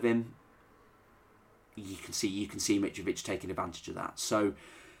side of him, you can see Mitrovic taking advantage of that. So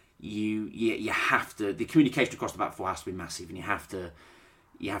you have to, the communication across the back four has to be massive, and you have to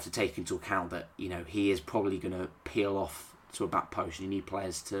take into account that he is probably going to peel off to a back post, and you need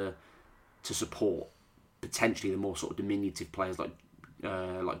players to support potentially the more sort of diminutive players like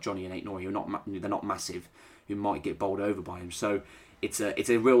Johnny and Aït-Nouri, who they're not massive, who might get bowled over by him. So it's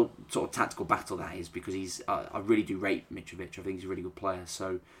a real sort of tactical battle, that is, because I really do rate Mitrovic. I think he's a really good player.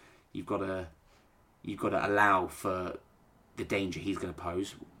 So you've got to allow for the danger he's going to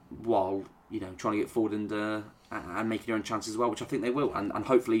pose, while trying to get forward and making your own chances as well, which I think they will, and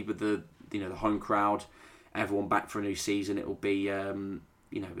hopefully with the the home crowd, everyone back for a new season, it will be a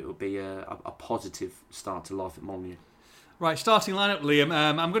positive start to life at Molineux. Right, starting lineup, Liam.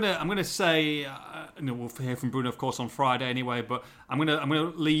 I'm gonna say we'll hear from Bruno, of course, on Friday anyway, but I'm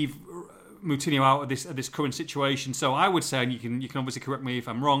gonna leave Moutinho out of this current situation. So I would say, and you can obviously correct me if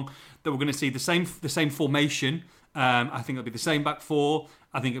I'm wrong, that we're going to see the same formation. I think it'll be the same back four.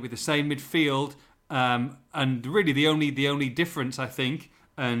 I think it'll be the same midfield. And really the only difference, I think,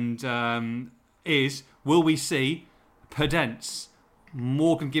 is, will we see Podence,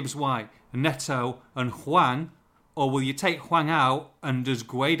 Morgan Gibbs-White, Neto and Hwang, or will you take Hwang out and does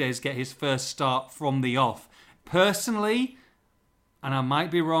Guedes get his first start from the off? Personally, and I might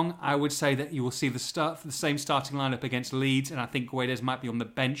be wrong, I would say that you will see the same starting lineup against Leeds, and I think Guedes might be on the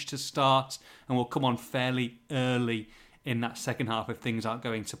bench to start and will come on fairly early in that second half if things aren't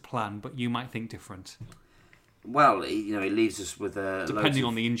going to plan. But you might think different. Well, it leaves us with depending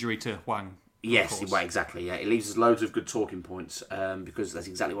on the injury to Hwang. Yes, well, exactly. Yeah, it leaves us loads of good talking points because that's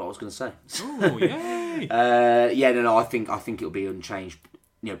exactly what I was going to say. Oh, yay! I think it'll be unchanged.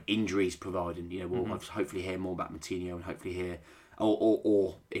 Injuries providing. We'll hopefully hear more about Moutinho, and hopefully hear.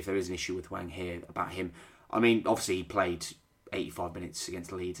 Or if there is an issue with Hwang here, about him. I mean, obviously he played 85 minutes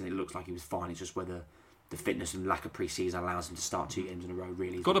against Leeds and it looks like he was fine. It's just whether the fitness and lack of pre-season allows him to start 2 games in a row.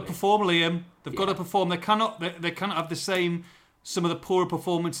 Really, got to perform, Liam. They've got to perform. They cannot have the same. Some of the poorer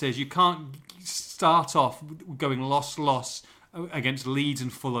performances. You can't start off going loss against Leeds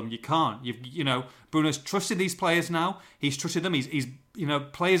and Fulham. You can't. Bruno's trusted these players now. He's trusted them. He's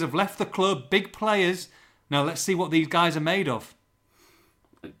players have left the club. Big players. Now let's see what these guys are made of.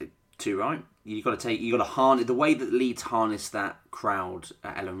 Too right. You got to harness the way that Leeds harness that crowd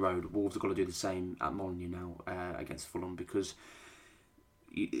at Ellen Road. Wolves have got to do the same at Molineux now against Fulham, because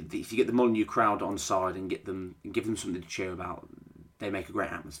if you get the Molineux crowd on side and give them something to cheer about, they make a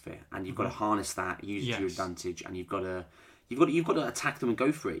great atmosphere. And you've got to harness that, use it to your advantage, and you've got to attack them and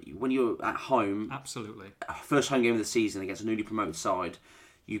go for it. When you're at home, absolutely, first home game of the season against a newly promoted side.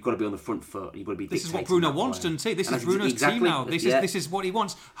 You've got to be on the front foot. You've got to be. This is what Bruno wants, doesn't he? This is Bruno's team now. This is what he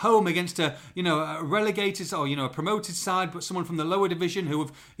wants. Home against a relegated or a promoted side, but someone from the lower division who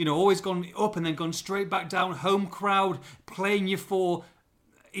have always gone up and then gone straight back down. Home crowd playing you for.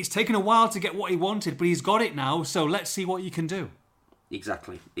 it's taken a while to get what he wanted, but he's got it now. So let's see what you can do.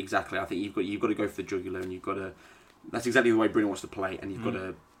 Exactly. I think you've got to go for the jugular, and you've got to. That's exactly the way Bruno wants to play, and you've got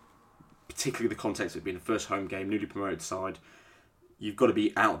to, particularly the context of it being the first home game, newly promoted side. You've got to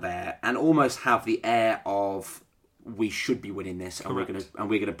be out there and almost have the air of we should be winning this, and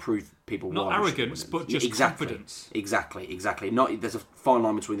we're gonna prove people not why. Not arrogance, but just confidence. Exactly. Not there's a fine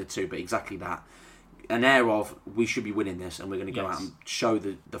line between the two, but exactly that. An air of we should be winning this, and we're going to go out and show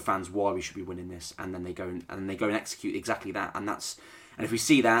the fans why we should be winning this, and then they go and execute exactly that, and if we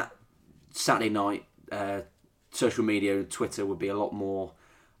see that Saturday night, social media and Twitter would be a lot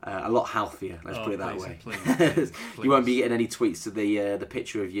healthier. Let's put it that way. Please. You won't be getting any tweets to the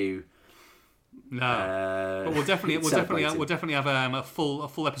picture of you. No, but we'll definitely have a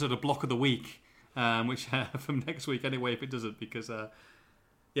full episode of Block of the Week, which from next week anyway. If it doesn't, because.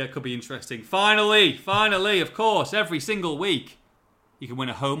 Yeah, it could be interesting. Finally, of course, every single week, you can win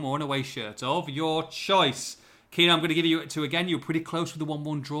a home or an away shirt of your choice. Keano, I'm going to give you it to again. You were pretty close with the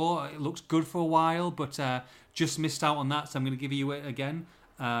 1-1 draw. It looks good for a while, but just missed out on that, so I'm going to give you it again.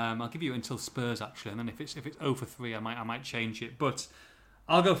 I'll give you it until Spurs, actually, and then if it's 0-3, I might change it. But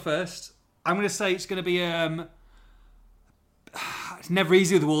I'll go first. I'm going to say it's going to be... it's never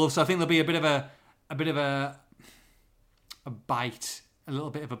easy with the Wolves, so I think there'll be a bit of a bite... A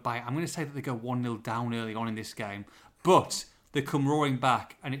little bit of a bite. I'm going to say that they go 1-0 down early on in this game, but they come roaring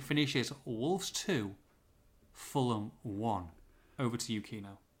back and it finishes Wolves 2, Fulham 1. Over to you,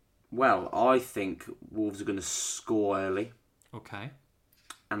 Keano. Well, I think Wolves are going to score early. Okay.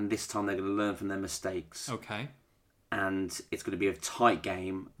 And this time they're going to learn from their mistakes. Okay. And it's going to be a tight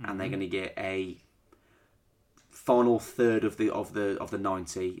game, and they're going to get a final third of the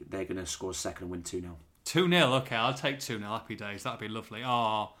 90. They're going to score a second and win 2-0. 2-0, okay, I'll take 2-0. Happy days, that'd be lovely.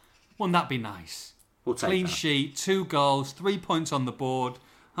 Oh, wouldn't that be nice? We'll take Clean that. sheet, 2 goals, 3 points on the board,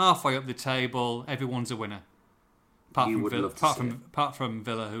 halfway up the table, everyone's a winner. Apart from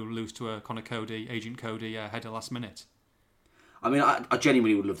Villa, who lose to Agent Cody header last minute. I mean, I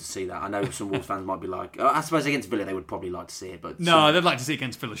genuinely would love to see that. I know some Wolves fans might be like, I suppose against Villa they would probably like to see it, but no, they'd like to see it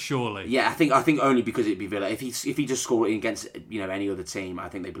against Villa, surely. Yeah, I think only because it'd be Villa. If he just scored it against any other team, I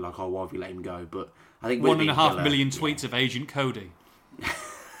think they'd be like, oh, why have we let him go? But I think 1.5 million tweets of Agent Cody.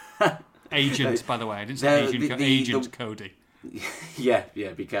 Agent, by the way, I didn't say Agent Cody. Yeah,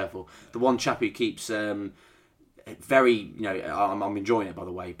 be careful. The one chap who keeps very, I'm enjoying it by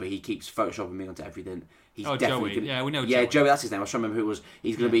the way, but he keeps photoshopping me onto everything. He's definitely Joey. Yeah, we know. Yeah, Joey, that's his name. I was trying to remember who it was.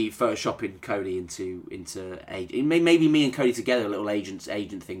 He's going to be photoshopping Cody into agent. Maybe me and Cody together, a little agent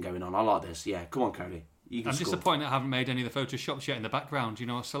thing going on. I like this. Yeah, come on, Cody. You can I'm score. disappointed I haven't made any of the photoshops yet in the background.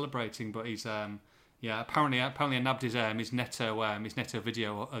 Celebrating, but he's apparently I nabbed his Neto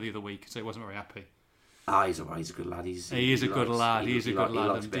video the other week, so he wasn't very happy. He's alright. He's a good lad. He is a good lad. I'm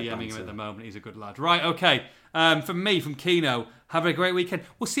DMing him at the moment. He's a good lad. Right, okay. From me, from Keano, have a great weekend.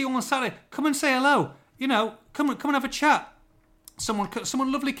 We'll see you on Saturday. Come and say hello. Come and have a chat.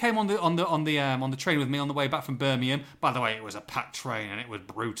 Someone lovely came on the train with me on the way back from Birmingham. By the way, it was a packed train and it was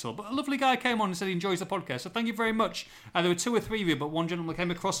brutal. But a lovely guy came on and said he enjoys the podcast. So thank you very much. There were 2 or 3 of you, but one gentleman came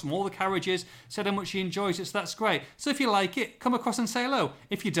across from all the carriages, said how much he enjoys it. So that's great. So if you like it, come across and say hello.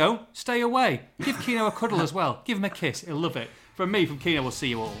 If you don't, stay away. Give Keano a cuddle as well. Give him a kiss. He'll love it. From me, from Keano, we'll see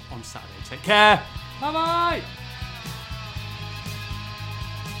you all on Saturday. Take care. Bye bye.